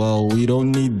artwork as well. We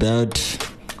don't need that.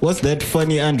 What's that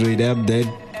funny Android app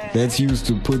that's used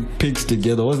to put pics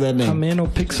together? What's that name? Amino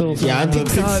Pixels. Yeah,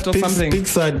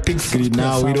 Pixar and Pixgrid.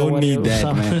 Now we don't need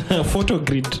that, man.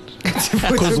 Photogrid.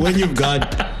 Because when you've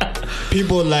got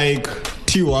people like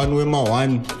T1 Wema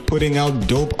One putting out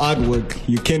dope artwork,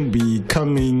 you can be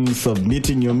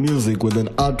submitting your music with an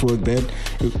artwork that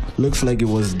looks like it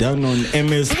was done on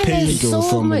MS Paint or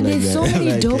something like that. There's so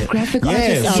many dope graphic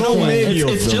artists out so there. Many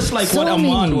it's just like what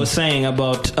Ahmad was saying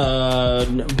about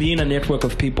being a network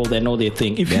of people that know their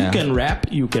thing. If you can rap,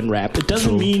 you can rap. It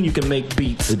doesn't mean you can make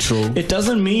beats. True. It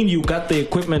doesn't mean you got the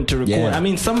equipment to record. I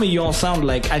mean, some of y'all sound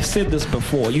like, I've said this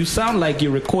before, you sound like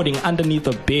you're recording underneath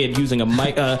a bed using a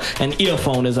mic, an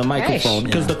earphone as a microphone,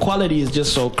 because the quality is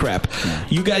just so crap.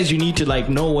 You guys, you need to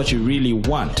know what you really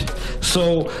want.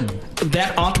 So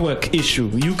that artwork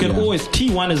issue, you can always,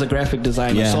 T1 is a graphic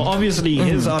designer, so obviously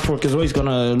his artwork is always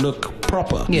gonna look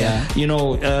proper. You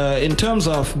know, in terms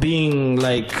of being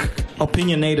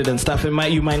opinionated and stuff,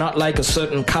 you might not like a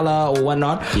certain color or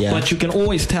whatnot, but you can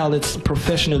always tell it's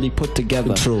professionally put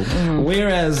together. True.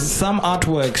 Whereas some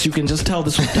artworks, you can just tell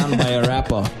this was done by a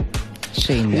rapper.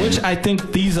 Shame, which I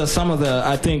think these are some of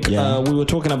the we were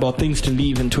talking about things to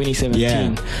leave in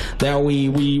 2017 that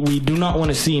we do not want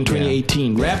to see in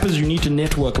 2018. Rappers, you need to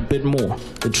network a bit more.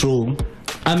 True.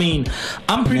 I mean,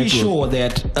 I'm pretty sure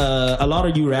that a lot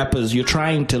of you rappers, you're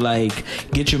trying to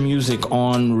get your music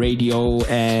on radio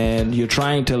and you're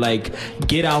trying to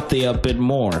get out there a bit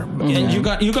more. And you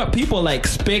got people like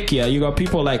Spekia, you got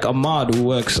people like Ahmad who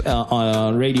works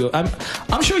on radio.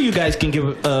 I'm sure you guys can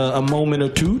give a moment or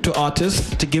two to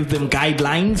artists to give them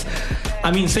guidelines.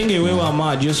 I mean, Sengewewa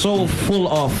Ahmad, you're so full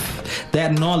of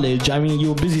that knowledge. I mean,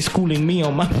 you're busy schooling me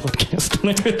on my podcast.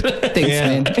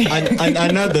 Thanks, man. And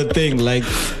another thing,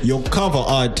 your cover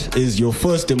art is your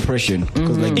first impression.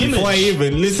 Because before I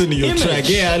even listen to your track,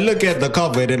 I look at the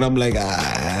cover and I'm like,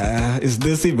 is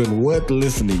this even worth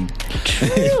listening?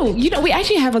 True. You know, we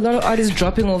actually have a lot of artists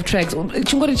dropping off tracks.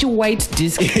 Chungorechi white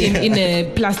disc in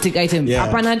a plastic item.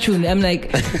 I'm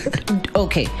like,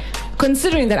 okay.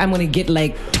 Considering that I'm going to get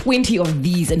 20 of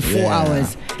these in 4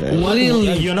 hours,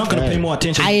 really, you're not going to pay more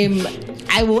attention.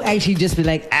 I will actually just be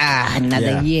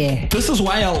another year. This is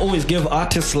why I'll always give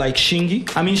artists like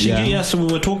Shingy. I mean, Shingy, yes, we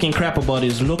were talking crap about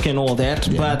his look and all that,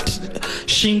 but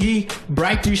Shingy,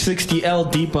 Bright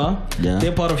 360L, Deeper,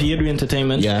 they're part of Yedu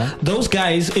Entertainment. Those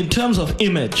guys, in terms of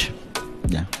image,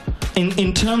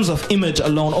 in terms of image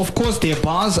alone, of course, their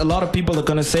bars, a lot of people are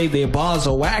going to say their bars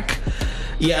are whack.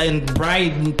 Yeah, and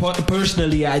Brian,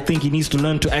 personally, I think he needs to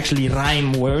learn to actually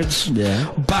rhyme words.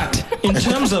 But in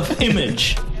terms of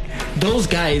image, those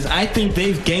guys, I think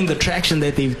they've gained the traction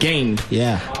that they've gained.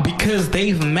 Because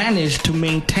they've managed to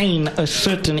maintain a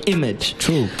certain image.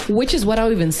 True. Which is what I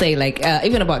would even say,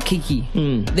 even about Kiki.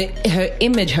 Her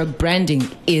image, her branding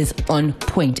is on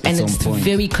point. And it's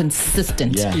very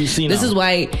consistent. This is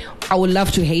why I would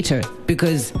love to hate her,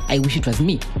 because I wish it was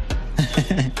me.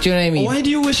 Do you know what I mean? Why do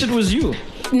you wish it was you?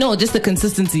 No, just the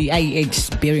consistency.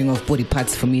 Just bearing of body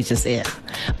parts for me is just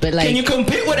But like, can you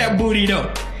compete with that booty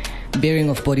though? Bearing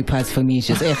of body parts for me is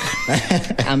just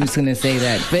I'm just gonna say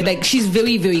that. But like, she's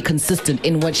very, very consistent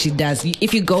in what she does.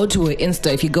 If you go to her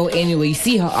Insta, if you go anywhere, you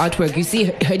see her artwork, you see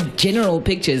her general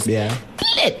pictures. Yeah.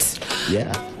 Lit.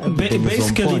 Yeah.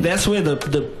 Basically, that's where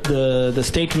the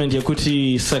statement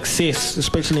Yakuti success,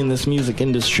 especially in this music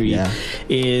industry,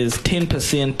 is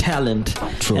 10% talent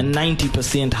and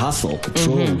 90% hustle.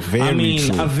 True. Very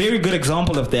true. A very good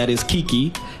example of that is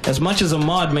Kiki. As much as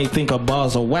Ahmad may think her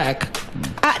bars are whack,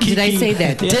 did I say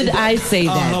that? Did I say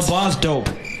that? Her bars dope.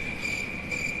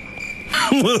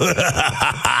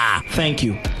 Thank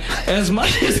you. As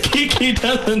much as Kiki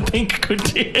doesn't think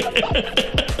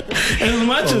as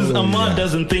much as Ahmad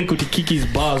doesn't think Kiki's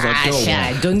bars are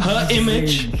dope, her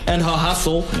image and her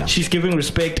hustle, she's giving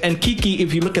respect. And Kiki,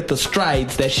 if you look at the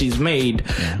strides that she's made,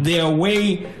 they're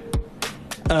way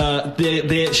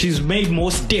she's made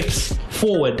more steps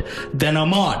forward than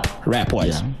Ahmad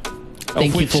rap-wise.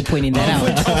 Thank you for pointing that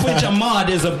out. Of which Ahmad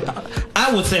is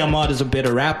I would say Ahmad is a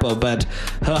better rapper, but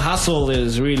her hustle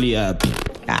is really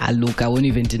look, I won't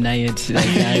even deny it.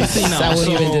 I won't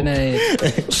even deny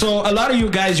it. So a lot of you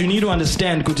guys, you need to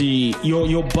understand, Kuti,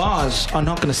 your bars are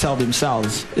not going to sell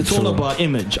themselves. It's all about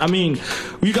image. I mean,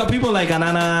 we got people like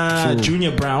Anana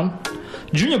Junior Brown.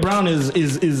 Junior Brown is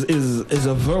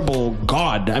a verbal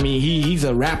god. I mean, he's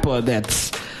a rapper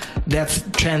that's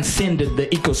transcended the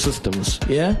ecosystems.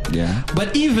 Yeah.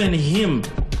 But even him,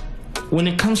 when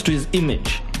it comes to his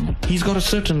image, he's got a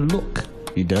certain look.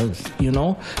 He does. You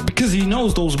know, because he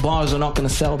knows those bars are not going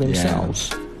to sell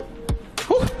themselves.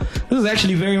 Whew, this is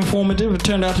actually very informative. It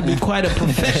turned out to be quite a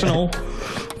professional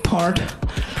part.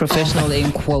 Professional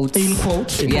in quotes. In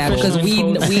quotes. Yeah, because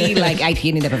we like actually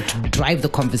ended up drive the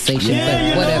conversation,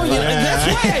 but whatever. That's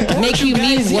why I make you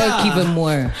mean work even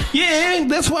more. Yeah,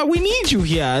 that's why we need you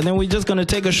here. And then we're just gonna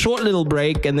take a short little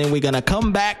break, and then we're gonna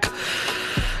come back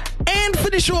and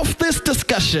finish off this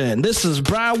discussion. This is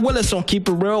Brian Willis on Keep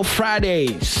It Real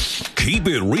Fridays. Keep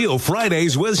It Real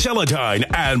Fridays with Celatine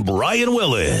and Brian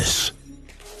Willis.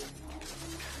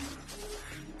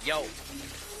 Yo.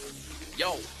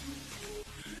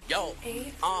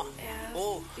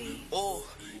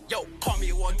 Yo, call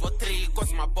me 1, 2, 3,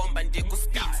 cause my bomb and they go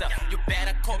speedster. You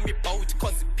better call me boat,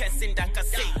 cause it passing that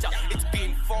cassette. It's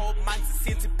been 4 months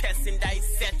since it passing that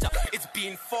set. It's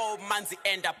been 4 months,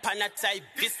 end up on a type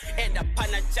bis, end up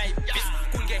on a type bis.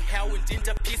 Kunge hell with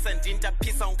dinter piece and dinter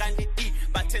piece on Gandhi E.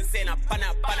 But 10 cent up,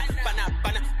 bana.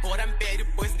 Boram berry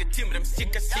boys, the team, them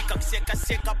shake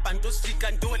up, and do shake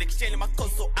and do like Shelly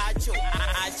Makoso, Acho,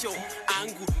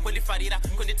 Angu, Polifarida,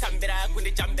 Kundi Tambera,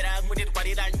 Kundi Jambera, Kundi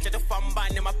Parida, and Jet of Famba,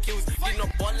 and my pews. Dino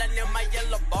Bola, and my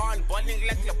yellow barn, burning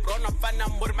like LeBron of Anna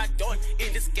Murmadon.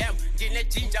 In this game, Gina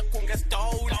Ginger Kunga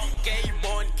stole. Game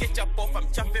on, catch up off, I'm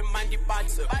chopping Mandy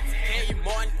Butter. Game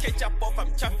on, catch up off,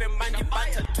 I'm chopping Mandy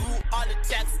Butter. Do all the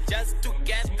checks just to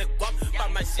get the guap.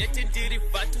 But my shit in the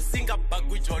river to sing a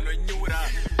bagu John Nura.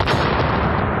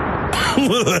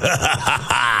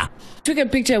 Took a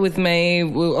picture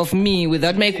of me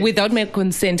without my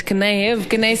consent. Can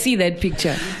I see that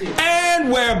picture?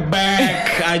 And we're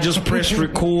back. I just pressed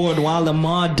record while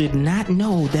Ahmad did not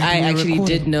know that I actually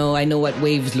did know. I know what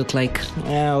waves look like.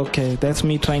 Yeah, okay. That's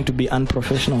me trying to be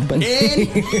unprofessional. But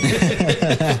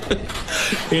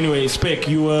anyway, Spec,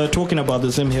 you were talking about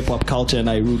the same hip-hop culture and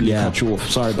I rudely cut you off.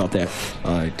 Sorry about that.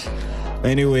 All right.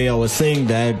 Anyway, I was saying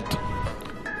that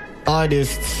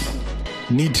artists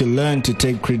need to learn to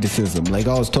take criticism. Like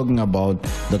I was talking about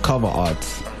the cover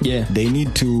arts. Yeah. They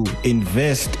need to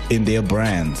invest in their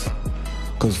brands.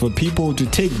 Because for people to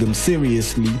take them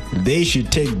seriously, they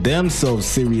should take themselves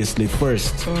seriously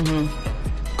first.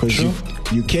 Because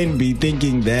you can't be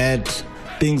thinking that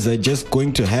things are just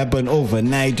going to happen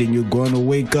overnight and you're going to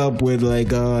wake up with like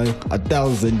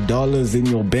 $1,000 in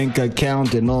your bank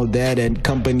account and all that, and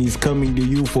companies coming to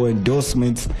you for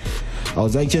endorsements. I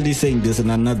was actually saying this in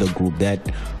another group that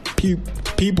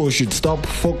people should stop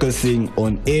focusing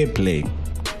on airplay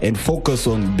and focus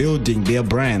on building their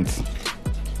brands.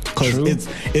 Because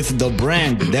it's the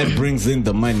brand that brings in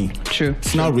the money. True.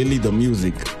 It's not really the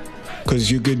music.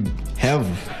 Because you could have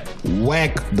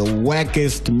the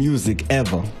wackest music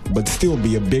ever, but still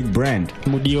be a big brand.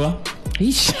 Mudiwa.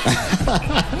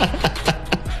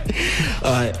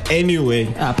 Anyway.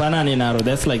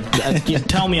 That's like,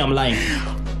 tell me I'm lying.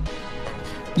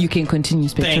 You can continue,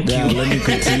 Spectrum. Thank you. Let me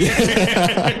continue.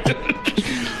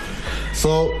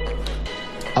 So,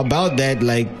 about that,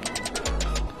 like,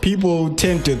 people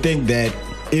tend to think that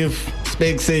if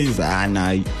Spec says,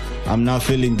 I'm not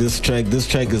feeling this track. This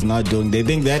track is not doing. They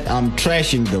think that I'm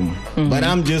trashing them, but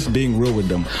I'm just being real with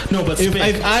them. No, but if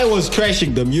I was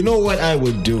trashing them, you know what I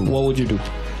would do? What would you do?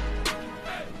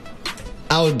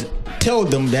 I would tell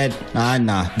them that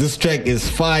nah, this track is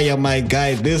fire, my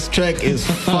guy. This track is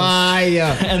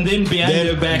fire. And then behind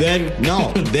your back,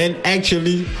 then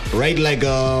actually write like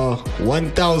a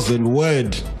 1,000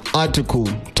 word article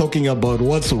talking about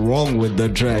what's wrong with the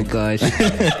track. Oh gosh.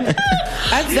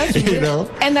 That's you know,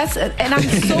 and I'm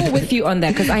so with you on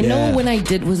that, because I know when I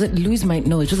did, was it Lose My?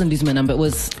 No, it wasn't Lose My Number. It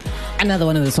was another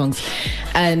one of the songs,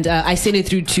 and I sent it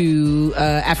through to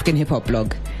African Hip Hop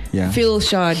Blog. Yeah. Phil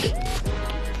Shard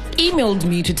emailed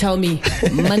me to tell me,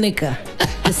 Monica,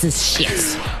 this is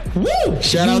shit. Woo!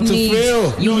 Shout out to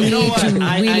Phil. You need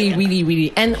to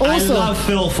really, and also I love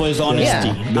Phil for his honesty.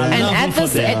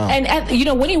 And you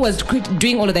know, when he was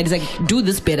doing all of that, he's like, do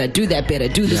this better, do that better,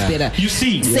 do this better. You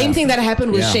see, same thing that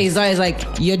happened with Shazar. Is like,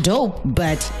 you're dope,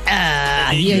 but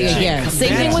Same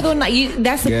thing with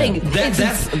that's the thing.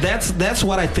 That's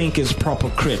what I think is proper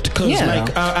crit. Because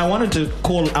I wanted to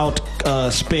call out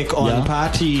Spec on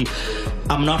Party.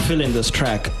 I'm not feeling this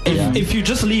track. If you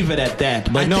just leave it at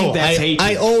that, but I think that's hating.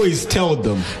 I always tell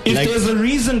them, if there's a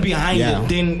reason behind it,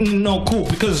 then cool,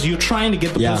 because you're trying to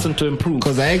get the person to improve.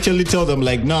 Because I actually tell them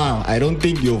like, nah, I don't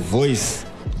think your voice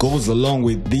goes along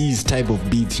with these type of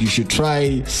beats. You should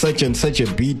try such and such a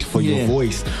beat for your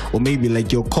voice, or maybe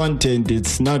like your content,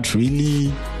 it's not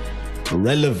really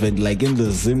relevant, like in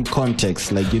the Zim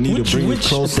context. Like you need to bring it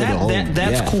closer to home.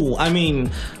 That's cool. I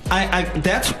mean, I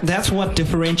that's what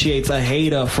differentiates a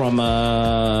hater from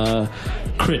a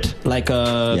crit, like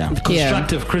a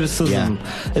constructive criticism.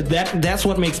 That's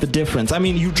what makes the difference. I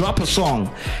mean, you drop a song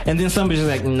and then somebody's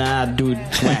like, nah, dude,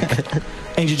 whack.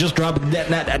 And you just drop it.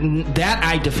 That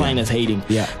I define as hating.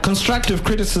 Constructive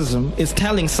criticism is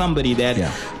telling somebody that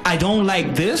I don't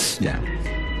like this.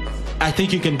 I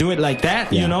think you can do it like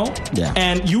that, you know?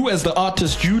 And you as the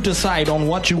artist, you decide on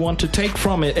what you want to take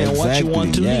from it and what you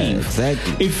want to leave.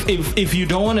 Exactly. If you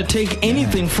don't want to take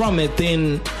anything from it,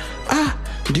 then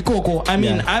Dikoko. I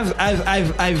mean,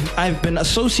 I've been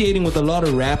associating with a lot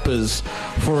of rappers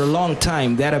for a long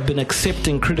time that have been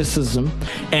accepting criticism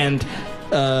and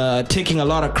taking a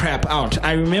lot of crap out.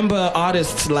 I remember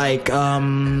artists like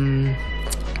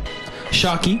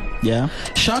Shocky.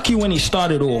 Shocky, when he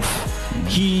started off,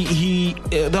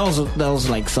 that was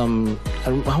like some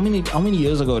how many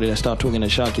years ago did I start talking to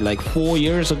Shocky? Like 4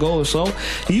 years ago or so.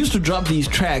 He used to drop these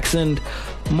tracks, and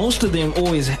most of them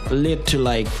always led to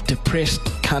like depressed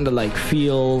kind of like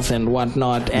feels and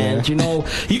whatnot. And you know,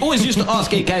 he always used to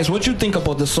ask, hey guys, what you think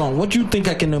about the song? What do you think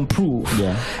I can improve?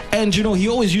 And you know, he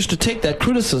always used to take that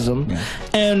criticism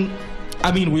and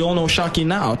I mean, we all know Shocky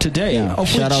now, today.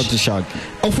 Shout out to Shocky.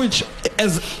 Of which,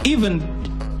 even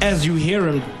as you hear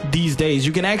him these days,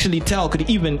 you can actually tell, could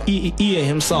even Ia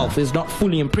himself is not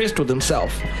fully impressed with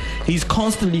himself. He's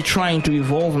constantly trying to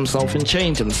evolve himself and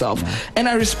change himself. And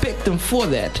I respect him for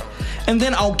that. And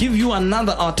then I'll give you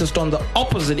another artist on the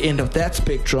opposite end of that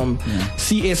spectrum,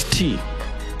 CST.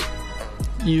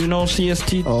 You know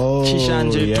CST?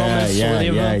 Chishanje, Thomas,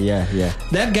 whatever. Yeah.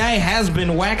 That guy has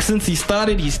been whack since he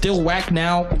started. He's still whack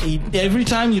now. Every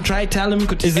time you try tell him,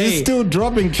 is he still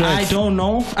dropping tracks? I don't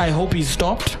know. I hope he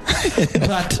stopped.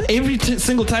 But every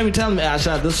single time you tell him,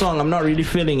 Asha, this song, I'm not really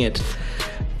feeling it.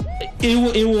 He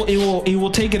will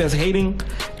take it as hating.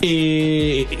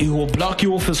 He will block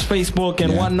you off his Facebook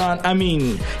and whatnot. I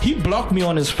mean, he blocked me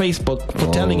on his Facebook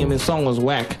for telling him his song was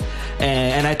whack,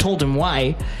 and I told him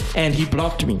why, and he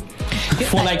blocked me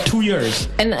for like 2 years.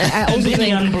 And I also then he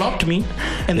unblocked me,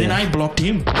 and then I blocked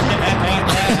him. You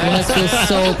must feel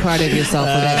so proud of yourself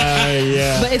for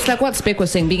that. But it's like what Spec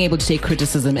was saying, being able to take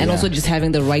criticism and also just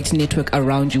having the right network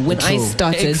around you. When I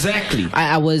started,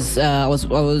 I was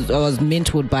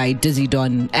mentored by Dizzy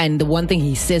Don, and the one thing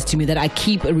he says to me that I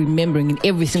keep remembering in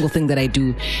every single thing that I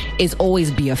do is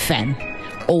always be a fan,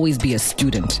 always be a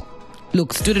student.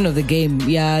 Look, student of the game,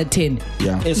 10.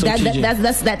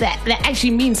 That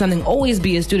actually means something. Always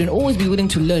be a student, always be willing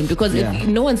to learn, because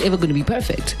no one's ever going to be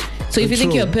perfect. So if you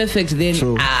think you're perfect, then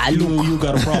you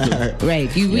got a problem.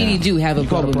 Right, you really do have a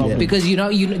problem because you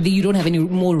don't have any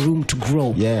more room to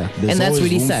grow. And that's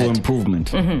really sad. For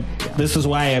improvement. This is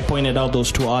why I pointed out those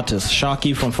two artists,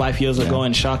 Shocky from 5 years ago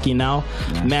and Shocky now.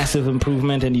 Massive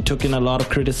improvement, and he took in a lot of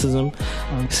criticism.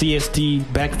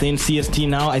 CST back then, CST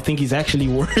now, I think he's actually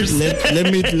worse.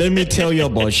 Let me tell you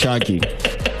about Shocky.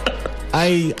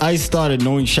 I started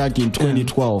knowing Shocky in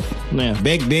 2012.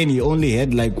 Back then he only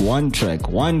had like one track.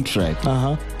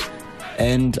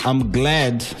 And I'm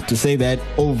glad to say that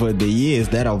over the years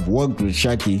that I've worked with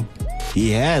Shocky,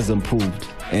 he has improved,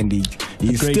 and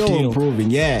He's great still deal.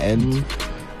 improving. Yeah, and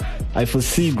I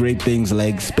foresee great things.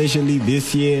 Like especially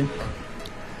this year,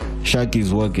 Shaq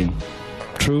is working.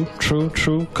 True.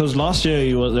 Because last year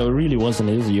it really wasn't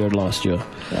his year last year.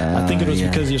 I think it was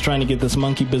because he was trying to get this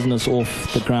monkey business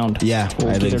off the ground. Yeah, or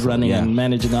I get think it so, running yeah. and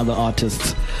managing other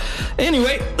artists.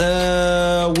 Anyway,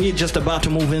 we're just about to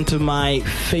move into my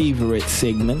favorite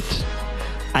segment.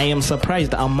 I am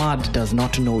surprised Ahmad does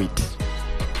not know it.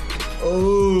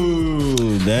 Oh,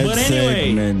 that But anyway,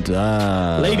 segment.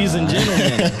 Ladies and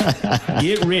gentlemen,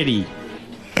 get ready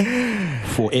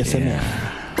for SMF.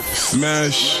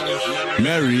 Smash,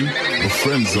 marry, or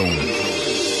friend zone.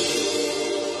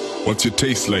 What's your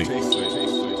taste like?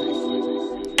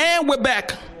 And we're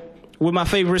back with my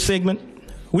favorite segment.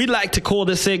 We'd like to call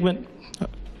this segment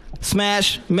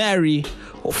Smash, Marry,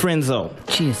 or Friend Zone.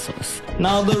 Jesus.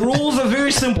 Now, the rules are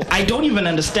very simple. I don't even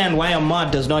understand why Ahmad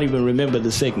does not even remember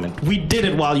the segment. We did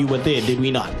it while you were there, did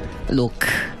we not? Look.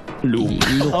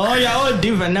 Oh, yeah, all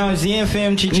different. Now it's the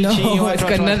FM, No, it's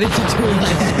got nothing to do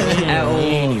with it at all.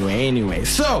 Anyway.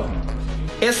 So,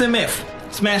 SMF,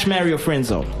 Smash, Marry, or Friend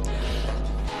Zone.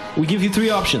 We give you 3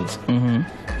 options.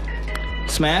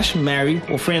 Smash, marry,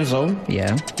 or friend zone.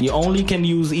 Yeah. You only can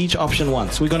use each option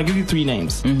once. We're going to give you 3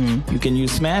 names. You can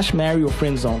use smash, marry, or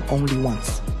friend zone only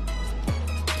once.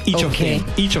 Each of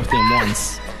them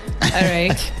once. All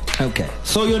right. Okay.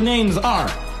 So your names are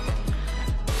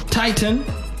Titan,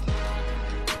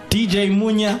 DJ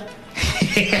Munya,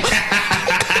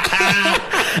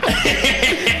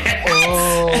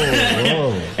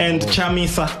 and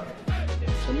Chamisa.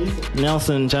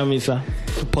 Nelson Chamisa,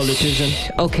 politician.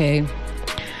 Okay.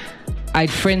 I'd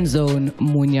friend zone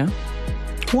Munya.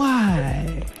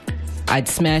 Why? I'd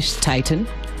smash Titan.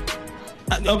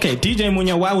 Okay, DJ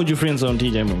Munya. Why would you friend zone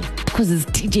DJ Munya? Because it's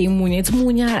DJ Munya. It's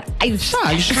Munya. You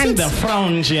should see the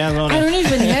frown she has on I her. don't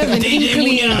even have an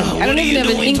inkling. I don't even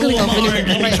have an inkling of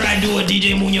Let me it. try to do a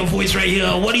DJ Munya voice right here.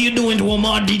 What are you doing to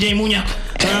Ahmad, DJ Munya?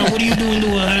 What are you doing to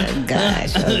her?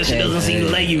 Gosh, She doesn't seem to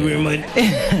like you very much.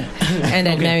 And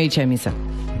I'd marry Chamisa.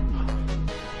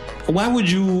 Why would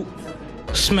you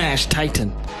smash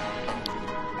Titan?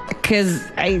 Because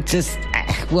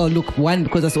well, look, one,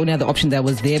 because that's the only other option that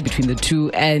was there between the two,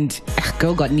 and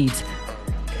girl got needs.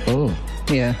 Oh.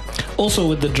 Yeah. Also,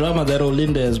 with the drama that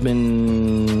Olinda has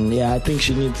been, I think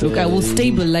she needs. Look, I will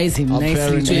stabilize him nicely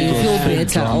apparently to it was feel fake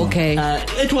better. drama. Okay.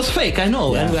 It was fake, I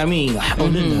know. I mean,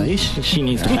 Olinda, she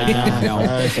needs to calm down.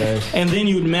 Okay. And then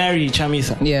you'd marry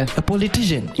Chamisa. Yeah. A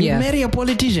politician. You'd Yeah. marry a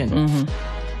politician.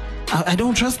 I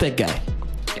don't trust that guy.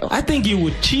 I think he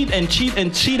would cheat on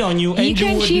you, He and you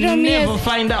can would cheat on me never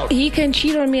find out. He can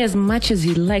cheat on me as much as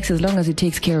he likes, as long as he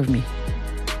takes care of me.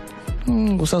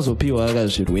 Anyway,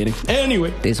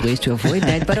 There's ways to avoid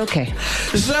that, but okay.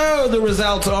 so the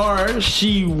results are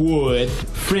she would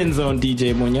friend zone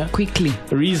DJ Munya. Quickly.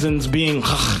 Reasons being,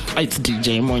 it's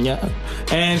DJ Munya.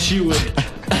 And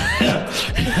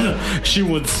she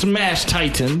would smash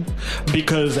Titan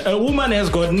because a woman has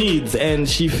got needs and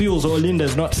she feels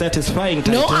Olinda's not satisfying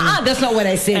Titan. No, that's not what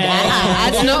I said.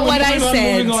 That's not what I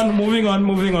said. Moving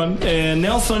on.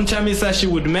 Nelson Chamisa, she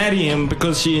would marry him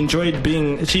because she enjoys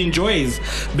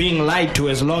being lied to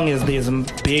as long as there's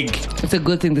big. It's a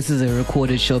good thing this is a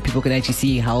recorded show. People can actually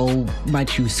see how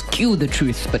much you skew the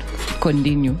truth, but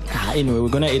continue. Anyway, we're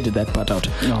gonna edit that part out.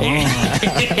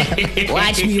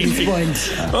 Watch me respond.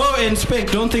 Oh, and Spec,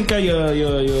 don't think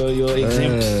you're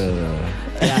exempt.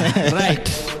 Yeah, right.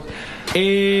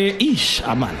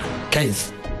 Aman,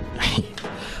 guys.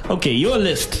 Okay, your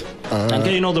list.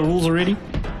 Okay, you know the rules already?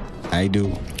 I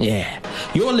do. Yeah.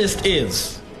 Your list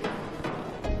is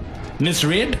Miss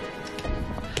Red,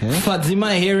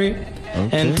 Fadzima Harry,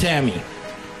 and Tammy.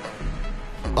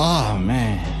 Oh,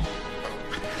 man.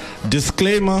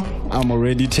 Disclaimer, I'm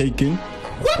already taken.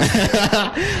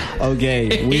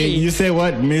 Okay, you say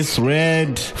what? Miss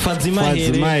Red, Fadzima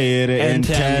Here, and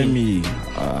Tammy.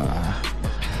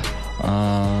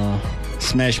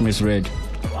 Smash Miss Red.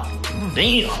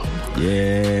 Damn.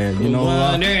 Yeah, you know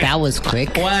what? That was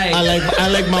quick. Why? I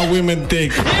like my women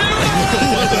thick.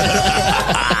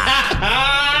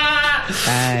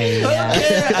 Okay.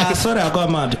 Sorry, I got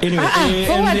mad. Anyway,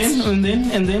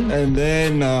 and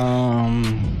then.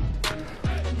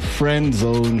 Friend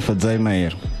zone for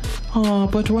Zaimair. Oh,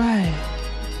 but why?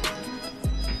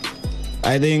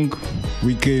 I think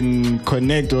we can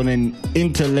connect on an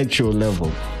intellectual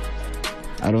level.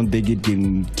 I don't think it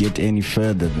can get any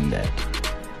further than that.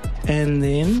 And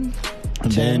then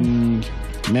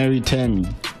marry Tammy.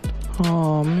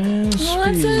 Oh man, What's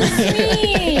sweet.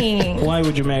 this? Why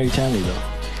would you marry Tammy though?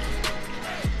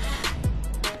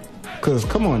 Cause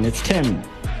come on, it's Tammy.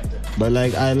 But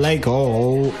like, I like her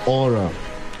whole aura,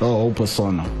 her whole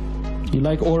persona. You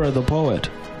like Aura the poet?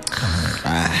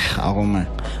 I don't know.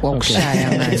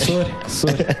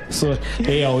 Sorry.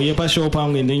 Hey, yo, you pass your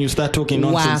pang and then you start talking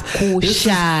nonsense. In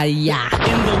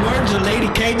the words of Lady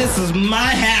K, this is my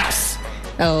house.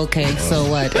 Oh, okay. So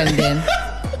what? And then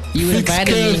you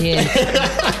invited me here.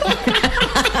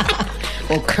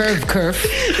 Or curve.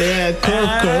 Yeah,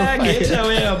 curve. Get your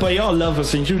way up, but y'all love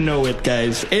us and you know it,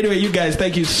 guys. Anyway, you guys,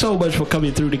 thank you so much for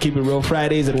coming through to Keep It Real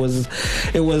Fridays. It was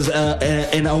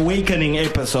an awakening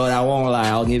episode. I won't lie,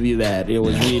 I'll give you that. It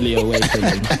was really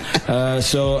awakening.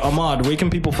 So Ahmad, where can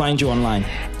people find you online?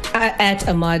 At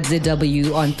Ahmad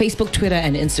ZW on Facebook, Twitter,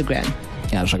 and Instagram.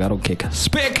 Yeah, I got kick.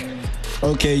 Speak.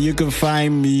 Okay, you can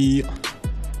find me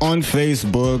on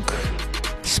Facebook,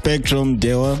 Spectrum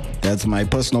Dewa. That's my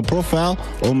personal profile.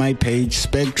 On my page,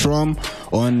 Spectrum.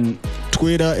 On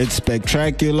Twitter, it's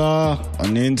Spectracular.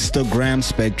 On Instagram,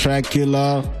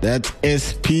 Spectracular. That's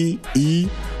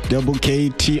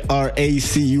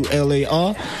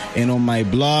SPEKKTRACULAR. And on my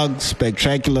blog,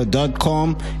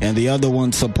 Spectracular.com. And the other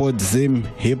one,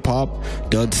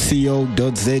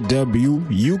 supportzimhiphop.co.zw.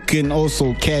 You can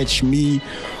also catch me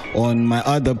on my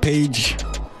other page,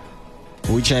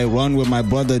 which I run with my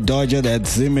brother Dodger.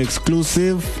 That's Zim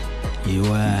Exclusive.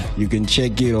 You can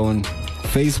check it on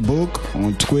Facebook,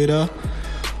 on Twitter.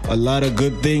 A lot of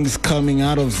good things coming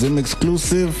out of Zim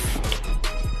Exclusive.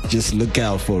 Just look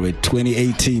out for it.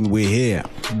 2018, we're here.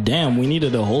 Damn, we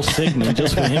needed a whole segment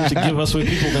just for him to give us where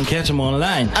people can catch him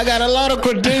online. I got a lot of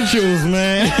credentials,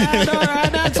 man.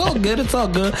 It's all good. It's all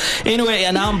good. Anyway,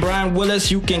 and I'm Brian Willis.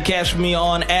 You can catch me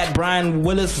on at Brian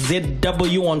Willis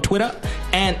ZW on Twitter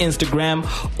and Instagram,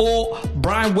 or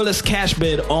Brian Willis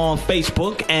Cashbid on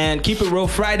Facebook. And Keep It Real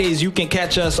Fridays, you can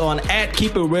catch us on at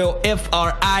Keep It Real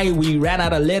FRI. We ran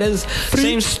out of letters.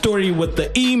 Same story with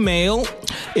the email.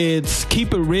 It's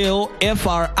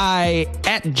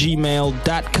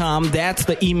keepitrrealfri@gmail.com. That's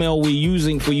the email we're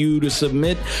using for you to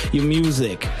submit your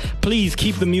music. Please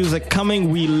keep the music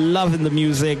coming. We loving the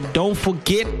music. Don't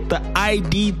forget the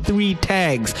ID3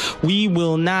 tags. We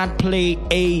will not play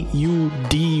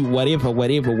AUD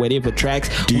whatever tracks.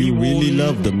 Do you really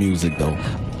love the music though?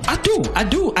 I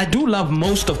do love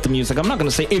most of the music. I'm not going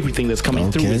to say everything that's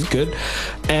coming through is good.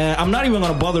 I'm not even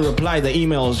going to bother reply the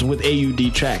emails with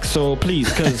AUD tracks. So please,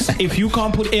 because if you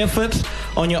can't put effort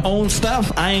on your own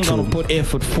stuff, I ain't going to put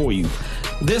effort for you.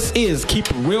 This is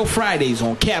Keep It Real Fridays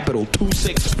on Capital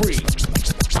 263.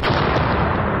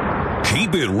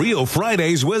 Keep It Real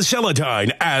Fridays with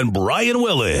Celatine and Brian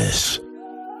Willis.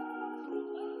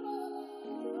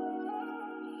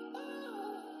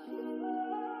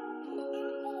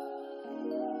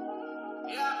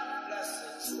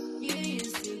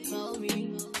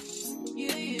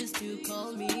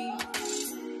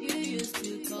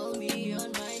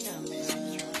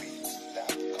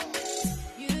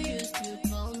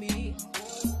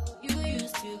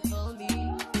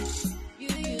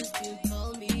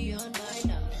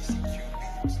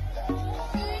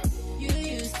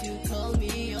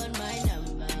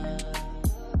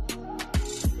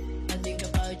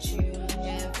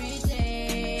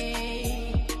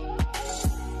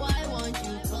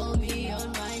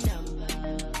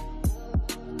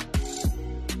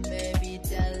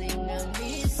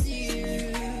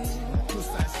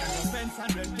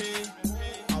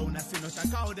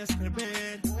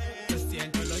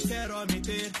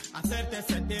 Hacerte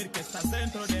sentir que estás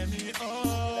dentro de mí,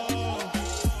 oh.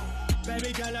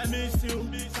 Baby girl, I miss you.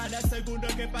 Cada segundo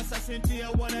que pasa sin ti,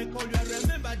 I wanna call you. I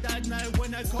remember that night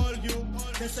when I called you.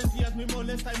 Te sentías mi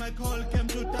molesta and my call came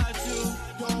to touch you.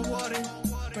 Don't worry,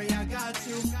 baby, I got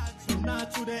you. From now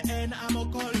to the end, I'ma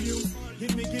call you.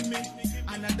 Give me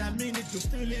another minute. You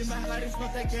still in my heart, it's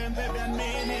not a game, baby, I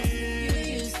mean it. You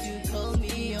used to call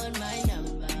me on my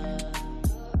number.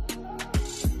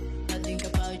 I think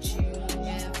about you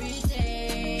every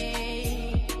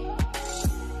day.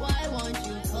 Why won't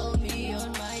you call me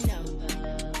on my number?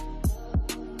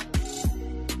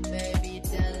 Baby,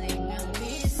 darling, I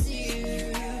miss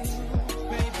you.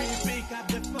 Baby, pick up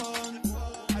the phone.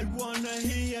 I wanna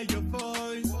hear your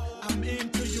voice. I'm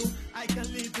into you. I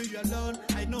can't leave you alone.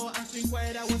 I know I'm thinking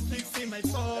where I was fixing my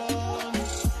phone.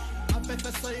 A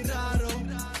veces soy raro,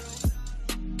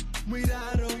 muy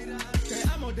raro. Te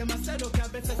amo demasiado que a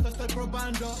veces te estoy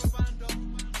probando.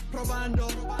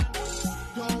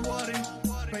 Don't worry,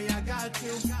 baby, I got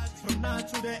you. From now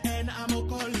to the end, I'ma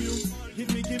call you. Give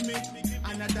me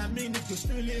another minute. You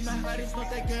still in my heart, it's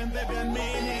not a game, baby, I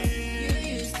mean it. You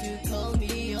used to call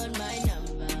me on my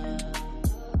number.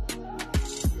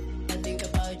 I think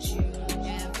about you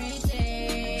every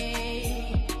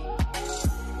day.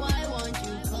 Why won't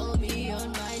you call me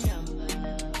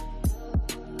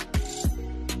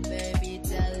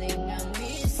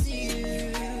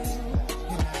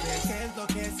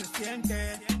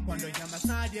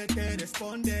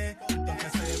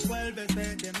vuelves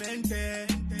de demente.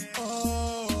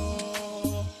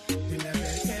 Oh, dime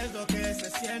qué es lo que se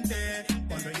siente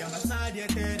cuando llamas nadie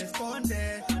te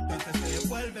responde. Entonces te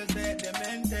vuelves de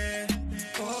demente.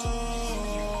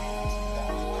 Oh,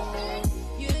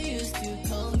 You used to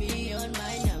call me on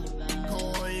my number.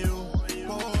 call you.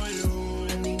 I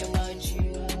think about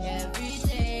you every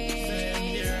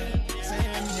day.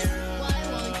 Same here. Why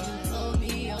won't you call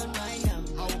me on my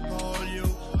number? I'll call you.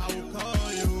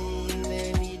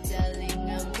 Baby, darling,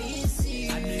 I miss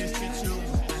you. I miss you too.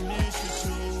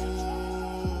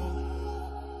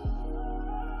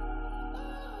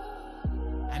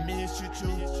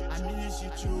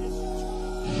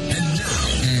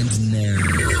 And now.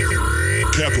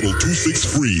 Capital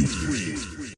 263.